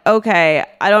like, okay,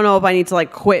 I don't know if I need to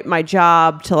like quit my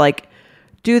job to like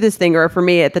do this thing. Or for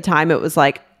me at the time, it was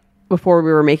like before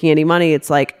we were making any money, it's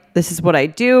like, this is what I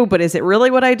do, but is it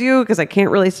really what I do? Because I can't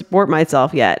really support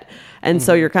myself yet. And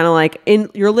so you're kind of like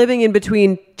you're living in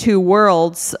between two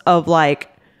worlds of like,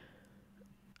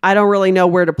 I don't really know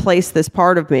where to place this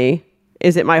part of me.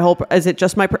 Is it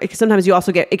just my, sometimes you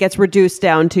also it gets reduced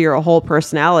down to your whole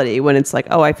personality when it's like,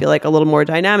 oh, I feel like a little more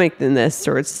dynamic than this,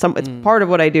 or it's part of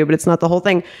what I do, but it's not the whole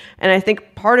thing. And I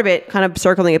think part of it, kind of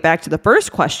circling it back to the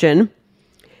first question,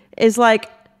 is like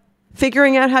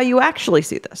figuring out how you actually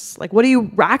see this. Like, what do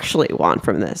you actually want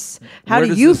from this? How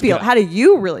do you feel? How do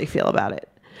you really feel about it?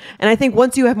 And I think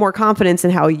once you have more confidence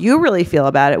in how you really feel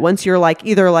about it, once you're like,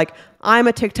 either like, I'm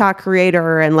a TikTok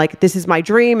creator and like, this is my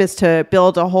dream is to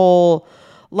build a whole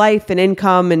life and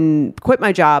income and quit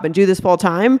my job and do this full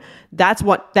time. That's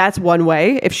one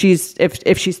way if she's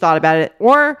thought about it.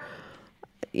 Or,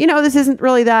 you know, this isn't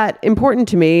really that important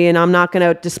to me and I'm not going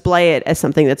to display it as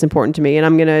something that's important to me. And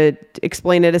I'm going to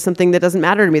explain it as something that doesn't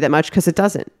matter to me that much because it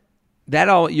doesn't.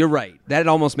 You're right. That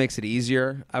almost makes it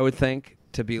easier, I would think,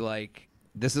 to be like,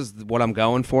 this is what I'm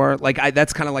going for. Like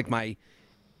that's kind of like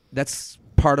that's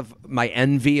part of my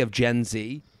envy of Gen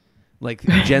Z. Like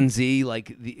Gen Z,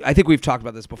 like I think we've talked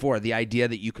about this before, the idea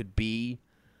that you could be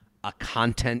a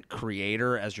content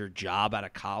creator as your job out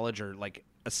of college or like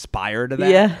aspire to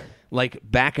that. Yeah. Like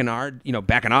back in our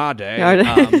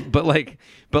day, but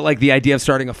like the idea of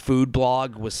starting a food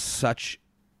blog was such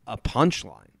a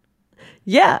punchline.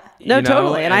 Yeah, no, you know?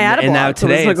 totally. And I had a blog. And now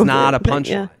today it's not a punchline.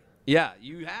 Yeah. Yeah,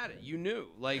 you had it. You knew.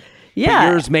 Like, yeah.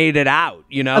 But yours made it out,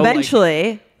 you know?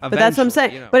 Eventually. Like, but that's what I'm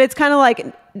saying. You know. But it's kind of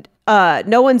like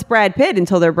no one's Brad Pitt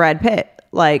until they're Brad Pitt.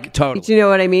 Like, totally. Do you know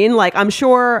what I mean? Like, I'm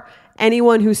sure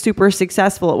anyone who's super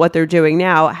successful at what they're doing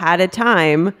now had a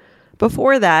time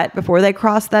before they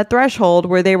crossed that threshold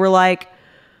where they were like,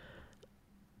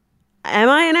 am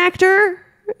I an actor?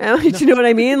 Do you know what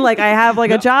I mean? Like, I have like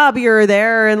a job here or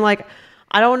there and like,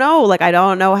 I don't know. Like, I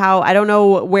don't know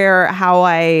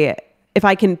if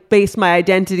I can base my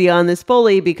identity on this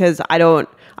fully because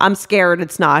I'm scared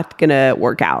it's not going to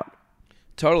work out.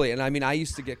 Totally. And I mean, I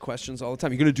used to get questions all the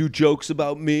time. You're going to do jokes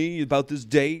about me, about this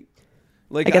date?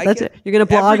 Like, I get that's it. You're going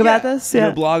to blog about this? You're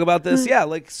going to blog about this? Yeah.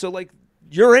 Like, so like,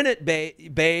 you're in it,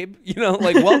 babe. You know,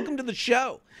 like, welcome to the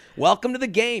show. Welcome to the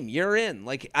game. You're in.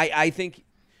 Like, I think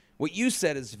what you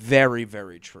said is very,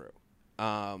 very true.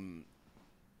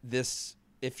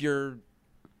 If you're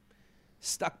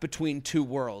stuck between two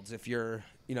worlds, if you're,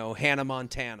 you know, Hannah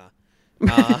Montana, you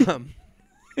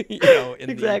know,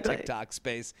 in exactly. the TikTok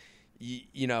space,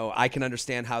 you know, I can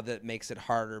understand how that makes it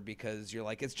harder because you're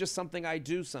like, it's just something I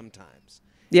do sometimes.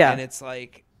 Yeah. And it's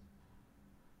like,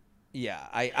 yeah,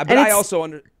 I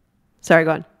also Sorry,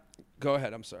 go on. Go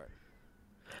ahead. I'm sorry.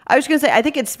 I was going to say, I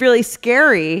think it's really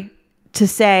scary to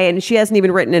say, and she hasn't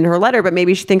even written in her letter, but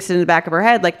maybe she thinks it in the back of her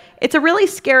head, like, it's a really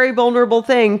scary, vulnerable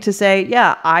thing to say,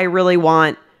 yeah, I really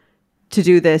want to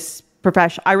do this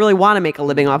profession. I really want to make a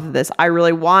living off of this. I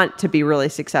really want to be really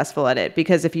successful at it.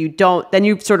 Because if you don't, then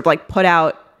you sort of like put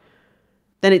out,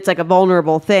 then it's like a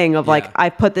vulnerable thing of like, I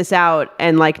put this out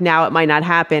and like now it might not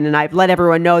happen. And I've let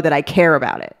everyone know that I care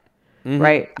about it. Mm-hmm.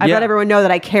 Right. I've let everyone know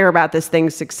that I care about this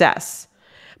thing's success.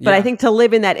 But I think to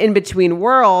live in that in-between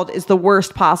world is the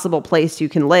worst possible place you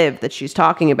can live that she's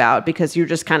talking about because you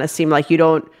just kind of seem like you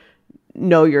don't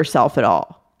know yourself at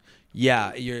all.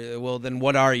 Yeah. Well, then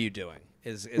what are you doing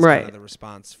is right. Kind of the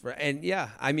response. And yeah,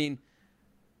 I mean,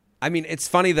 it's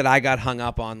funny that I got hung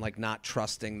up on like not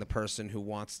trusting the person who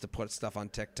wants to put stuff on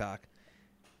TikTok.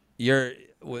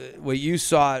 What you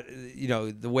saw, you know,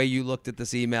 the way you looked at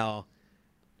this email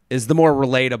is the more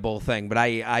relatable thing. But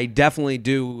I definitely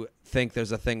do think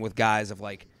there's a thing with guys of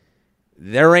like,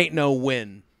 there ain't no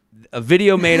win. A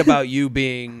video made about you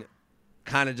being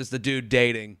kind of just a dude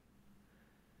dating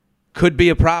could be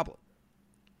a problem.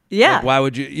 Yeah. Like, why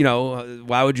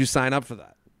would you sign up for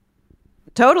that?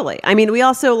 Totally. I mean, we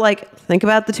also like, think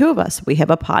about the two of us. We have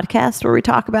a podcast where we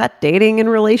talk about dating and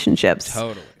relationships.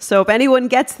 Totally. So if anyone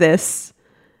gets this,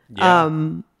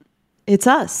 it's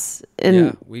us.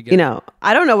 And, we get you know,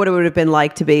 I don't know what it would have been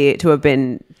like to have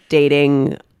been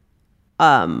dating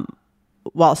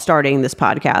while starting this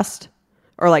podcast,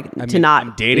 or like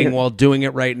I'm dating while doing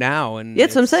it right now, and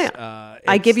that's what I'm saying.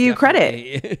 I give you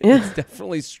credit. It's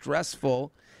definitely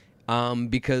stressful,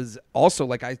 because also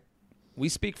like we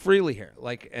speak freely here,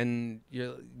 like, and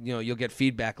you'll get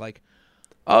feedback like,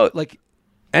 oh, like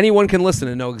anyone can listen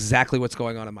and know exactly what's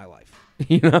going on in my life.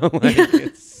 Like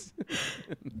it's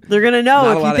they're gonna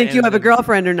know if you think you have a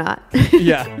girlfriend or not.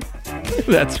 Yeah,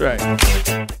 that's right.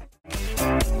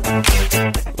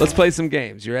 Let's play some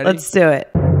games. You ready? Let's do it.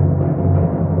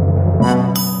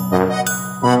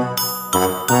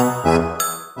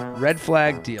 Red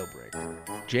flag deal breaker.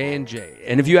 J&J.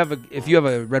 And if you have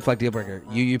a red flag deal breaker,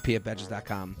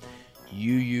 UUP@Betches.com.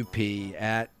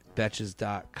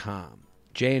 UUP@Betches.com.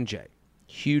 J&J.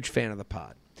 Huge fan of the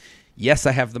pod. Yes,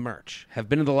 I have the merch. Have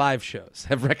been to the live shows.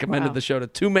 Have recommended the show to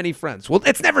too many friends. Well,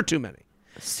 it's never too many.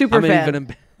 Super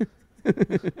fan.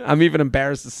 I'm even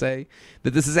embarrassed to say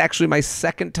that this is actually my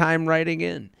second time writing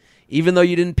in. Even though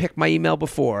you didn't pick my email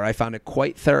before, I found it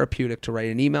quite therapeutic to write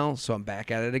an email, so I'm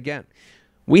back at it again.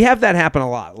 We have that happen a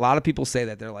lot. A lot of people say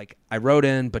that. They're like, I wrote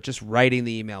in, but just writing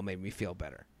the email made me feel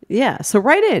better. Yeah, so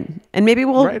write in, and maybe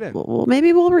we'll read it. Or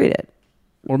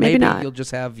maybe not. You'll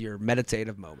just have your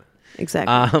meditative moment.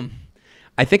 Exactly.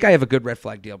 I think I have a good red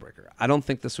flag deal breaker. I don't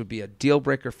think this would be a deal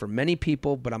breaker for many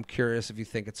people, but I'm curious if you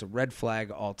think it's a red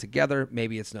flag altogether.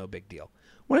 Maybe it's no big deal.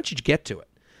 Why don't you get to it?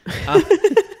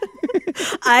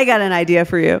 I got an idea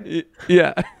for you.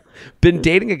 Yeah. Been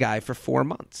dating a guy for 4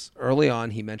 months. Early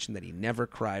on, he mentioned that he never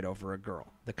cried over a girl.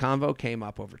 The convo came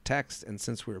up over text, and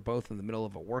since we were both in the middle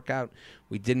of a workout,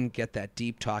 we didn't get that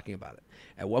deep talking about it.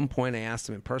 At one point, I asked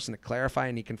him in person to clarify,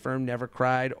 and he confirmed never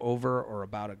cried over or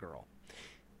about a girl.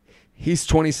 He's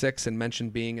 26 and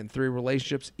mentioned being in 3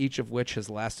 relationships, each of which has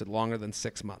lasted longer than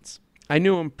 6 months. I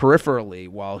knew him peripherally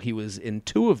while he was in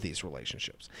 2 of these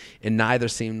relationships, and neither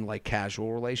seemed like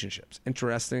casual relationships.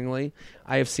 Interestingly,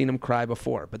 I have seen him cry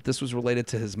before, but this was related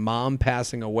to his mom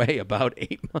passing away about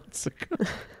 8 months ago.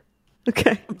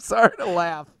 Okay. I'm sorry to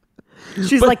laugh.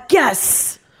 She's like,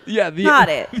 yes. Yeah, got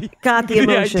it. Got the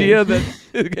emotion. The idea that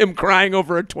him crying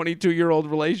over a 22-year-old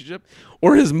relationship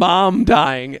or his mom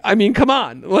dying. I mean, come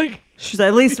on. Like, she's like,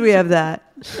 at least we have that.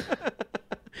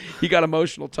 He got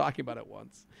emotional talking about it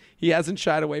once. He hasn't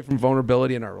shied away from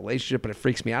vulnerability in our relationship, but it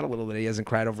freaks me out a little that he hasn't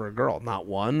cried over a girl. Not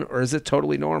one. Or is it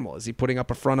totally normal? Is he putting up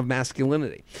a front of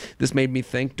masculinity? This made me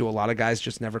think, do a lot of guys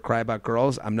just never cry about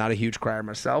girls? I'm not a huge crier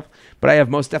myself, but I have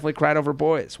most definitely cried over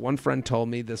boys. One friend told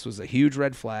me this was a huge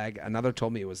red flag. Another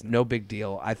told me it was no big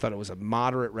deal. I thought it was a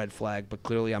moderate red flag, but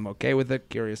clearly I'm okay with it.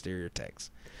 Curious to hear your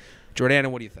takes. Jordana,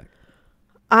 what do you think?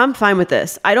 I'm fine with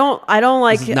this. I don't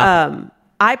like,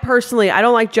 I personally, I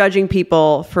don't like judging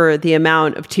people for the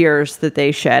amount of tears that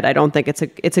they shed. I don't think it's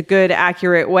a good,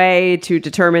 accurate way to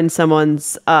determine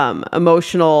someone's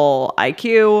emotional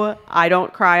IQ. I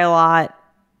don't cry a lot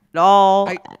at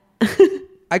all.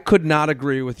 I could not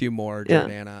agree with you more,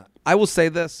 Jordana. Yeah. I will say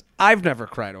this. I've never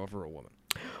cried over a woman.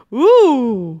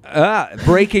 Ooh.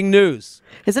 Breaking news.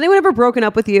 Has anyone ever broken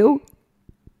up with you?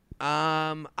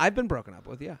 I've been broken up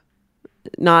with, yeah.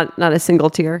 Not a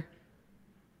single tear?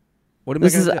 What am I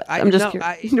going to do? I'm just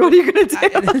curious. What are you going to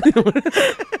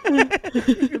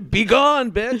do? Be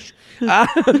gone, bitch.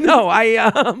 No,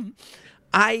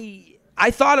 I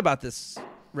thought about this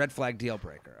red flag deal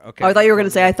breaker. Okay. Oh, I thought you were going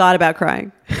to say I thought about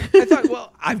crying. I thought,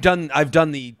 well, I've done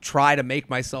the try to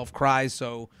make myself cry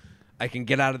so I can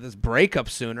get out of this breakup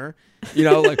sooner.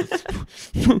 Like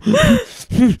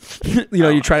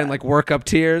you try and like work up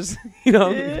tears,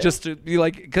 just to be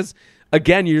like, because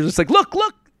again, you're just like, look.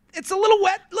 It's a little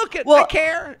wet. Look at, I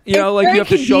care. You have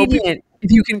to show people.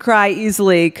 If you can cry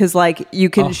easily, because like you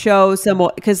can show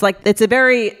someone, because like it's a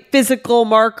very physical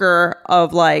marker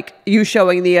of like you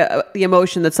showing the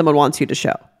emotion that someone wants you to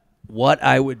show. What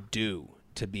I would do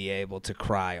to be able to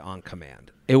cry on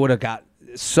command, it would have got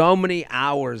so many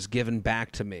hours given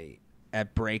back to me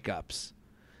at breakups.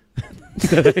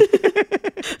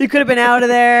 You could have been out of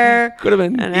there. Could have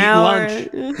been eating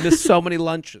lunch. Missed so many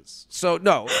lunches. So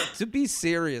no, to be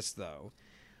serious though,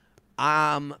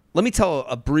 let me tell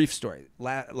a brief story.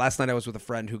 Last night I was with a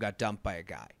friend who got dumped by a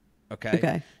guy.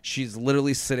 Okay. She's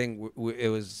literally sitting.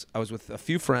 I was with a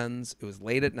few friends. It was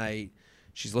late at night.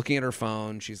 She's looking at her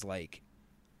phone. She's like,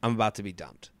 "I'm about to be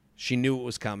dumped." She knew it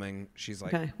was coming. She's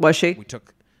like, okay. Was she?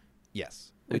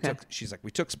 Yes. She's like,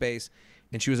 we took space.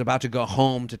 And she was about to go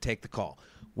home to take the call.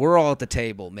 We're all at the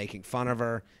table making fun of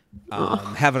her,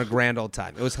 having a grand old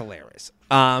time. It was hilarious.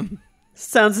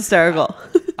 Sounds hysterical.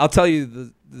 I'll tell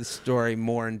you the story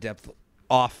more in depth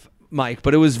off mic,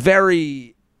 but it was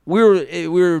very we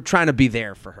were trying to be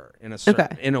there for her in a certain,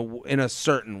 Okay. in a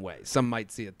certain way. Some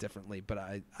might see it differently, but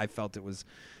I felt it was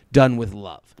done with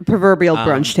love. Proverbial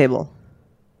brunch table.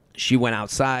 She went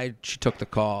outside. She took the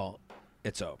call.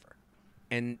 It's over.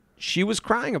 And she was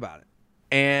crying about it.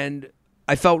 And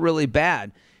I felt really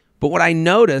bad. But what I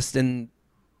noticed, and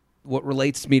what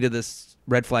relates me to this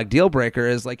red flag deal breaker,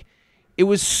 is like, it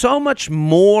was so much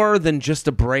more than just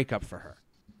a breakup for her.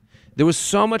 There was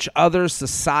so much other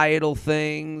societal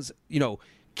things. You know,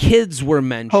 kids were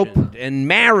mentioned. Hope. And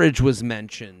marriage was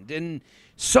mentioned. And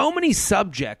so many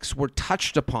subjects were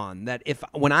touched upon that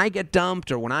when I get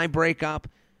dumped or when I break up,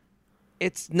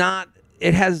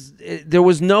 there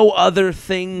was no other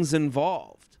things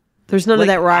involved. There's none of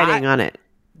that riding on it.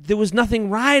 There was nothing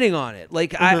riding on it.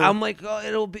 Like, I'm like, oh,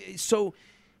 it'll be so.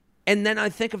 And then I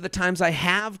think of the times I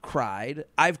have cried.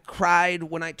 I've cried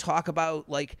when I talk about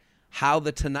like how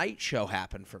the Tonight Show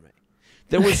happened for me.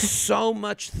 There was so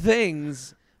much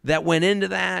things that went into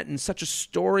that, and such a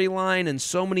storyline, and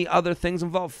so many other things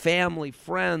involved, family,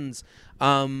 friends,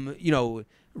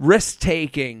 risk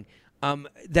taking,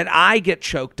 that I get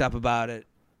choked up about it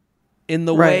in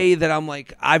the way that I'm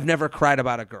like, I've never cried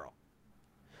about a girl.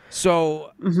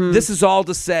 So this is all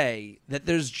to say that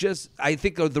there's just, I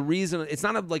think the reason, it's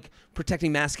not like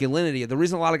protecting masculinity. The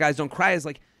reason a lot of guys don't cry is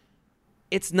like,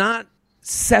 it's not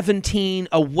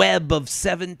a web of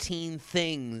 17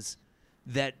 things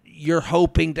that you're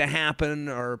hoping to happen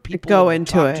or people go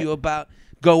into talk it. to you about.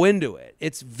 Go into it.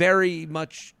 It's very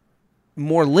much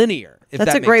more linear.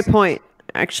 That's a great point,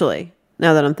 actually,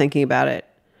 now that I'm thinking about it.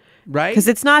 Right? Because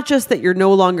it's not just that you're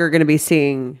no longer going to be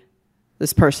seeing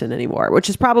this person anymore, which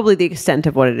is probably the extent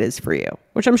of what it is for you,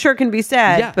 which I'm sure can be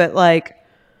sad, but like...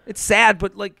 It's sad,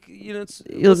 but like, you'll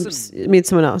listen, meet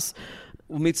someone else.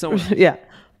 we'll meet someone else. Yeah.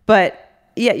 But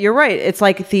yeah, you're right. It's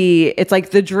like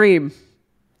the dream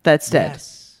that's dead.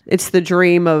 Yes. It's the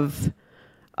dream of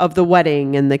the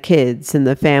wedding and the kids and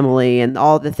the family and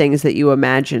all the things that you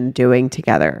imagine doing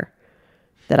together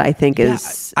that I think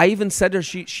is... I even said to her,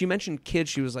 she mentioned kids.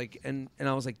 She was like, and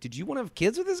I was like, did you want to have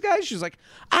kids with this guy? She was like,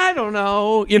 I don't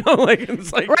know. Like,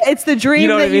 it's like... Right, it's the dream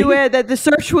that the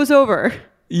search was over.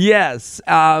 Yes.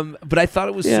 But I thought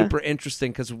it was super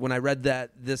interesting because when I read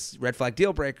this red flag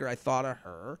deal breaker, I thought of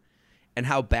her and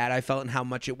how bad I felt and how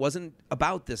much it wasn't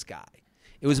about this guy.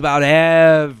 It was about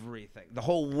everything, the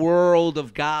whole world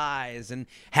of guys and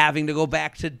having to go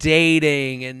back to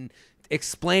dating and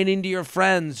explaining to your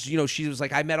friends. She was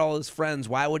like, I met all his friends.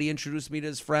 Why would he introduce me to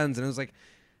his friends? And it was like,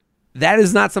 that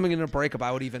is not something in a breakup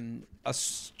I would even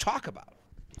talk about.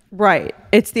 Right.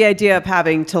 It's the idea of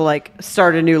having to like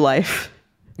start a new life.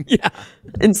 Yeah.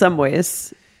 In some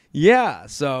ways. Yeah.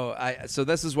 So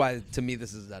this is why, to me,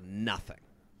 this is a nothing.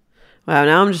 Wow.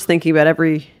 Now I'm just thinking about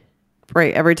every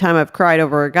time I've cried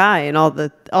over a guy and all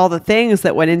the things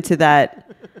that went into that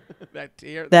that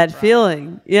tear, that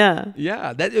feeling. Yeah.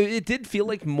 Yeah. That it did feel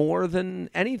like more than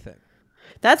anything.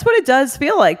 That's what it does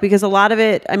feel like, because a lot of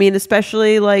it, I mean,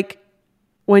 especially like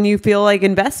when you feel like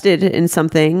invested in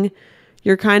something,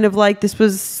 you're kind of like, this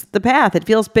was the path. It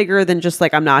feels bigger than just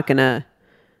like, I'm not gonna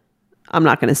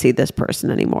see this person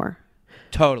anymore.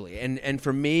 Totally. And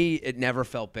for me, it never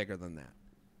felt bigger than that.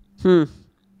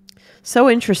 So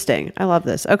interesting. I love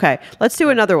this. Okay, let's do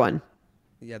another one.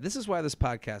 Yeah, this is why this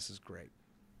podcast is great.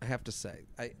 I have to say,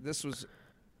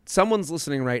 someone's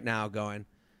listening right now going,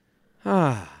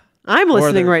 I'm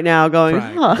listening right now going,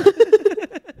 All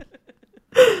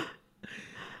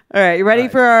right, you ready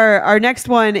for our next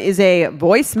one? Is a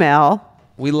voicemail.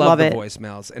 We love the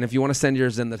voicemails. And if you want to send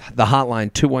yours in the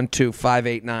hotline,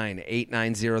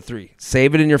 212-589-8903.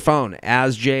 Save it in your phone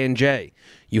as J&J.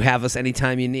 You have us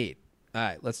anytime you need. All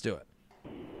right, let's do it.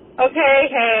 Okay,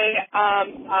 hey, a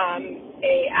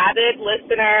avid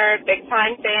listener, big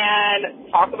time fan,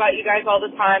 talk about you guys all the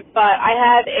time, but I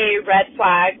had a red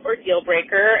flag or deal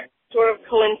breaker, sort of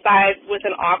coincides with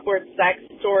an awkward sex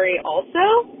story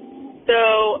also.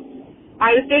 So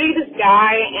I was dating this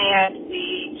guy and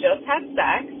we just had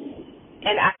sex,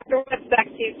 and after we had sex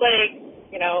he's like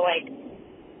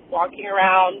walking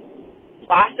around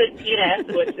flaccid penis,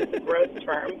 which is a gross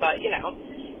term, but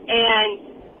and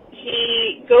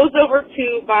he goes over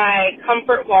to my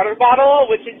comfort water bottle,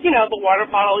 which is, the water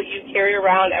bottle you carry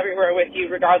around everywhere with you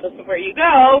regardless of where you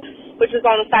go, which is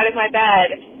on the side of my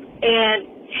bed, and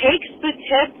takes the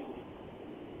tip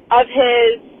of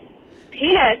his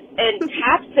penis and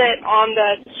taps it on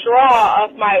the straw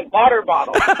of my water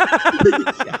bottle.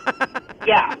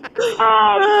 Yeah.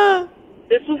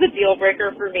 This was a deal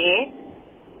breaker for me.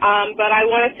 But I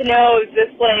wanted to know, is this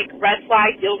red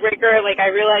flag deal breaker? I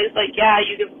realized yeah,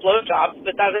 you give blowjobs,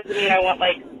 but that doesn't mean I want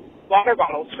water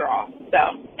bottle straw. So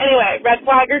anyway, red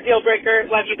flag or deal breaker.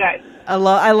 Love you guys. I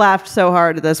laughed so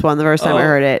hard at this one the first time I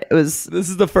heard it. It was This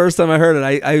is the first time I heard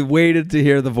it. I waited to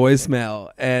hear the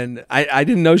voicemail, and I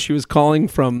didn't know she was calling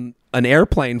from an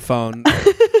airplane phone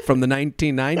from the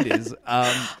 1990s.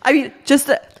 I mean,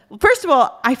 first of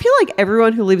all, I feel like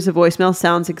everyone who leaves a voicemail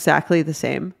sounds exactly the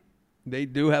same. They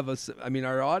do have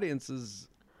our audience is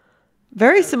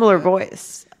Very similar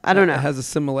voice. I don't know. It has a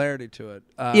similarity to it.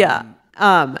 Yeah.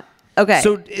 Okay.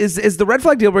 So is the red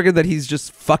flag deal breaker that he's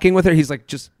just fucking with her? He's like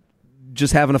just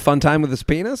having a fun time with his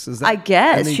penis? Is that? I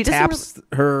guess. And he She doesn't taps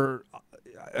her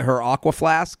aqua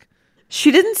flask.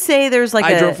 she didn't say there's like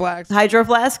Hydro a flask? hydro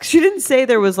flask. She didn't say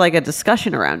there was like a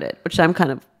discussion around it, which I'm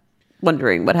kind of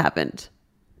wondering what happened.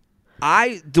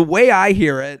 The way I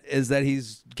hear it is that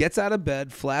he's gets out of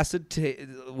bed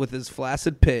with his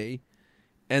flaccid pee,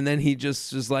 and then he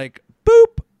just is like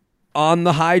boop on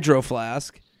the hydro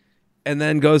flask, and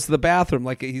then goes to the bathroom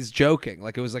like he's joking,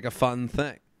 like it was like a fun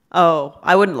thing. Oh,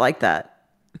 I wouldn't like that.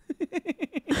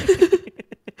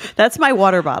 That's my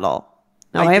water bottle.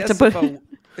 Now I have to guess put.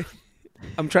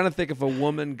 I'm trying to think if a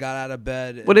woman got out of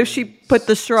bed. What if she put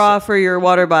the straw for your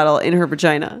water bottle in her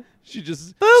vagina? She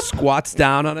just squats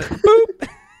down on it. Boop.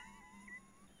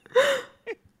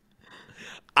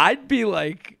 I'd be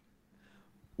like,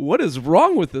 what is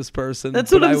wrong with this person?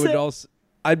 That's what But I'm I would saying. also,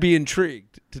 I'd be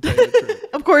intrigued to tell you the truth.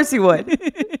 Of course he would.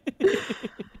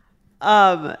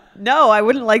 No, I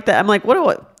wouldn't like that. I'm like, what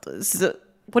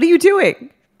are you doing? Yeah,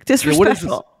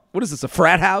 Disrespectful. what is this, a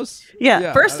frat house?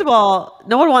 Yeah. First of all,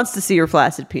 no one wants to see your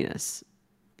flaccid penis.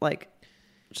 Like,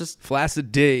 just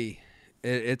Flaccid D.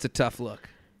 It's a tough look.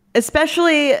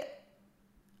 especially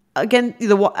again.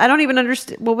 I don't even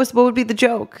understand what would be the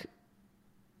joke.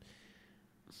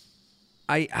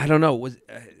 I don't know.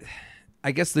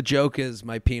 I guess the joke is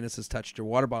my penis has touched your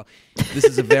water bottle. This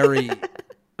is a very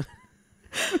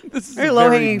Very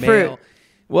low-hanging fruit.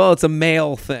 Well, it's a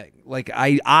male thing. Like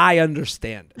I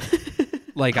understand it.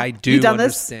 Like I do You done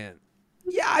this? understand.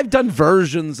 Yeah, I've done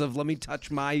versions of let me touch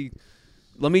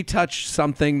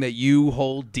something that you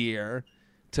hold dear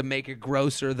to make it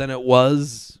grosser than it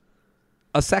was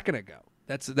a second ago.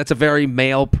 That's a very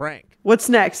male prank. What's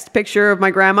next? Picture of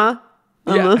my grandma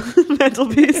on Yeah. the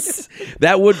mantelpiece,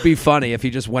 That would be funny if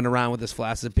he just went around with his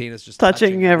flaccid penis just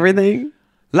touching everything.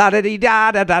 La da dee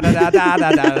da da da da da da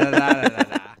da da da da da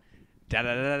da. Da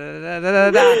da da da da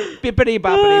da da. Bippity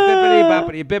boppity bippity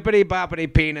boppity bippity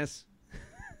boppity penis.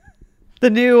 The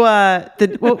new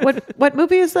what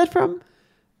movie is that from?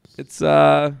 It's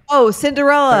Oh,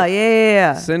 Cinderella.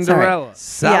 Yeah. Cinderella.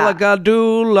 Sorry. Yeah.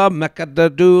 Salagadoola,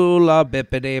 mecadoola,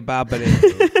 bippity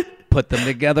boppity. Put them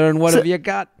together and what have you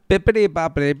got? Bippity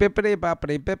boppity bippity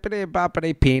boppity bippity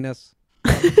boppity penis.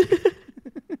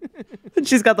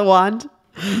 She's got the wand.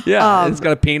 Yeah, it's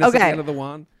got a penis at the okay. end of the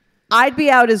wand. I'd be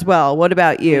out as well. What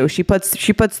about you? She puts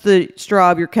the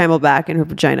straw of your Camelback in her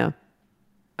vagina.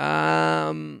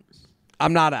 I'm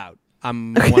not out.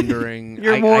 I'm wondering.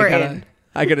 You're more in.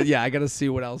 I gotta see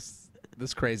what else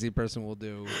this crazy person will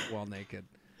do while naked.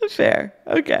 Fair.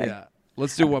 Okay. Yeah.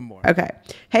 Let's do one more. Okay.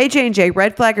 Hey, J&J,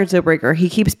 red flag or deal breaker. He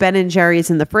keeps Ben & Jerry's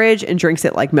in the fridge and drinks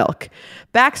it like milk.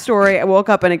 Backstory, I woke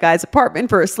up in a guy's apartment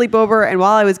for a sleepover, and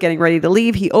while I was getting ready to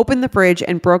leave, he opened the fridge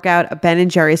and broke out a Ben &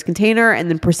 Jerry's container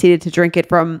and then proceeded to drink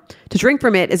from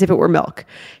it as if it were milk.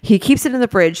 He keeps it in the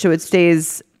fridge so it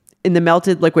stays in the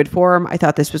melted liquid form. I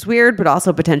thought this was weird, but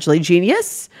also potentially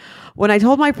genius. When I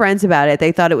told my friends about it,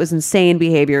 they thought it was insane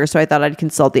behavior, so I thought I'd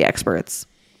consult the experts.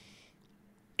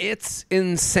 It's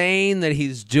insane that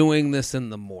he's doing this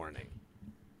in the morning.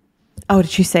 Oh,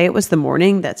 did she say it was the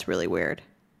morning? That's really weird.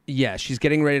 Yeah, she's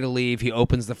getting ready to leave. He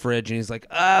opens the fridge and he's like,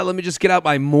 let me just get out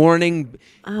my morning.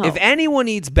 Oh. If anyone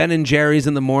eats Ben & Jerry's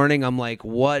in the morning, I'm like,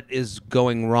 what is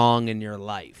going wrong in your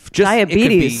life? Just Diabetes.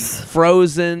 It could be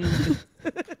frozen.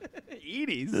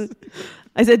 Eaties.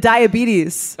 I said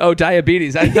diabetes. Oh,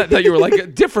 diabetes. I thought you were like a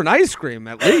different ice cream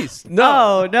at least.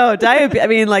 No. No, diabetes. I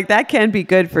mean, like that can be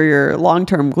good for your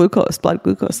long-term blood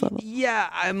glucose level. Yeah,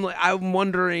 I'm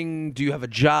wondering, do you have a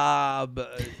job?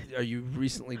 Are you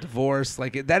recently divorced?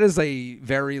 Like that is a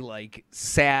very like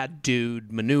sad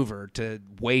dude maneuver to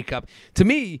wake up. To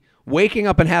me, waking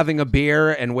up and having a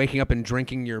beer and waking up and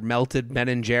drinking your melted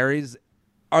Ben & Jerry's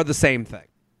are the same thing.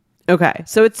 Okay,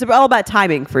 so it's all about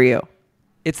timing for you.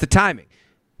 It's the timing.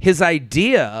 His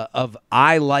idea of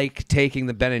I like taking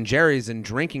the Ben & Jerry's and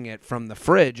drinking it from the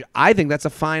fridge, I think that's a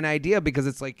fine idea because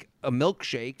it's like a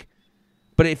milkshake.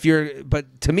 But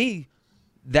to me,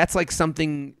 that's like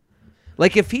something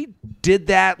like if he did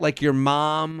that, like your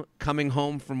mom coming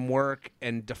home from work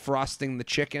and defrosting the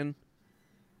chicken,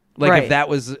 Like Right. if that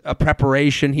was a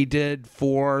preparation he did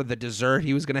for the dessert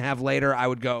he was going to have later, I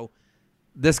would go,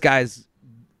 this guy's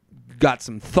got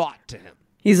some thought to him.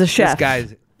 He's a chef.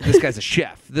 This guy's a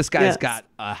chef. This guy's Yes. got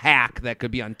a hack that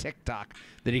could be on TikTok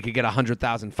that he could get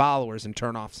 100,000 followers and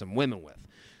turn off some women with.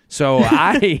 So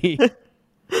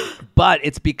but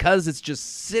it's because it's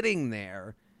just sitting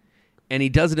there and he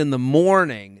does it in the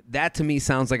morning. That to me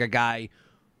sounds like a guy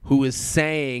who is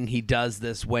saying he does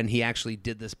this when he actually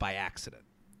did this by accident.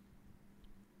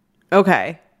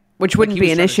 Okay. Which wouldn't Like he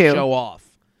be was an trying to issue. show off.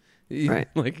 Right.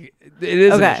 Like it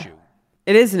is an Okay. issue.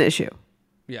 It is an issue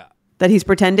Yeah. that he's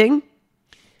pretending.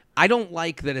 I don't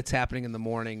like that it's happening in the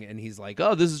morning and he's like,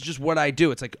 oh, this is just what I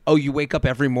do. It's like, oh, you wake up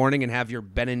every morning and have your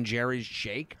Ben and Jerry's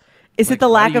shake? Is Like, it the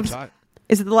what lack are you of talk-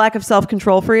 is it the lack of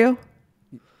self-control for you?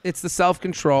 It's the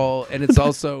self-control, and it's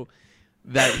also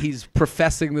that he's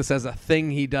professing this as a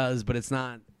thing he does, but it's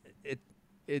not.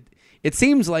 It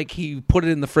seems like he put it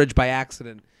in the fridge by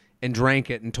accident and drank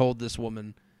it and told this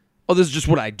woman, oh, this is just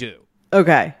what I do.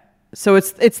 Okay. So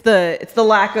it's the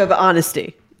lack of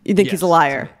honesty. You think he's a Yes,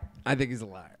 liar. I think he's a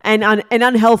liar. And an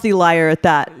unhealthy liar at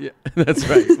that. Yeah, that's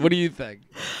right. What do you think?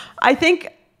 I think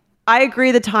I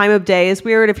agree the time of day is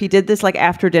weird. If he did this like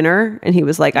after dinner and he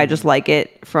was like, I just like to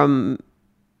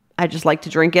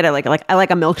drink it. I like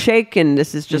a milkshake, and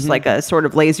this is just like a sort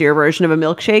of lazier version of a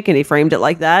milkshake, and he framed it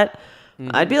like that.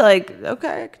 I'd be like,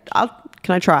 okay,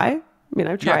 can I try? I mean,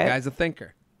 I'd try Yeah, it. guy's a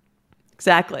thinker.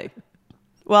 Exactly.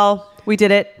 Well, we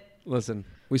did it. Listen,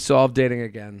 we solved dating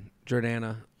again.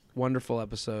 Jordana, wonderful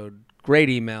episode. Great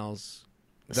emails.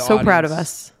 The So proud of audience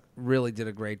us. Really did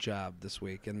a great job this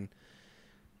week, and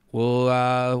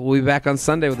we'll be back on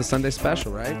Sunday with a Sunday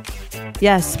special, right?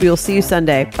 Yes, we will see you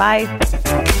Sunday. Bye.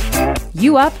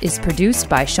 You Up is produced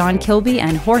by Sean Kilby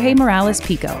and Jorge Morales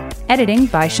Pico. Editing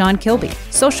by Sean Kilby.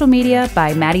 Social media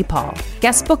by Maddie Paul.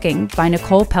 Guest booking by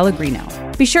Nicole Pellegrino.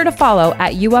 Be sure to follow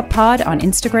at YouUpPod on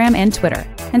Instagram and Twitter.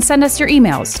 And send us your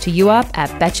emails to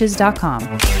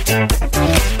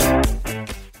youup@betches.com.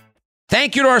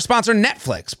 Thank you to our sponsor,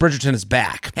 Netflix. Bridgerton is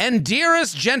back. And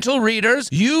dearest gentle readers,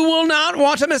 you will not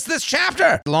want to miss this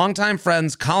chapter. Longtime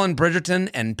friends Colin Bridgerton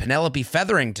and Penelope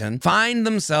Featherington find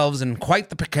themselves in quite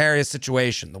the precarious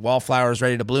situation. The wallflower is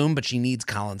ready to bloom, but she needs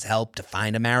Colin's help to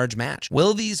find a marriage match.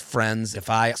 Will these friends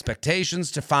defy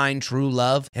expectations to find true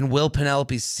love? And will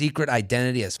Penelope's secret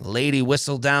identity as Lady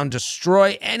Whistledown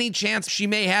destroy any chance she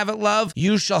may have at love?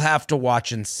 You shall have to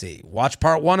watch and see. Watch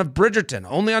part 1 of Bridgerton,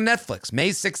 only on Netflix, May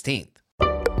 16th.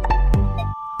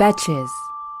 Betches.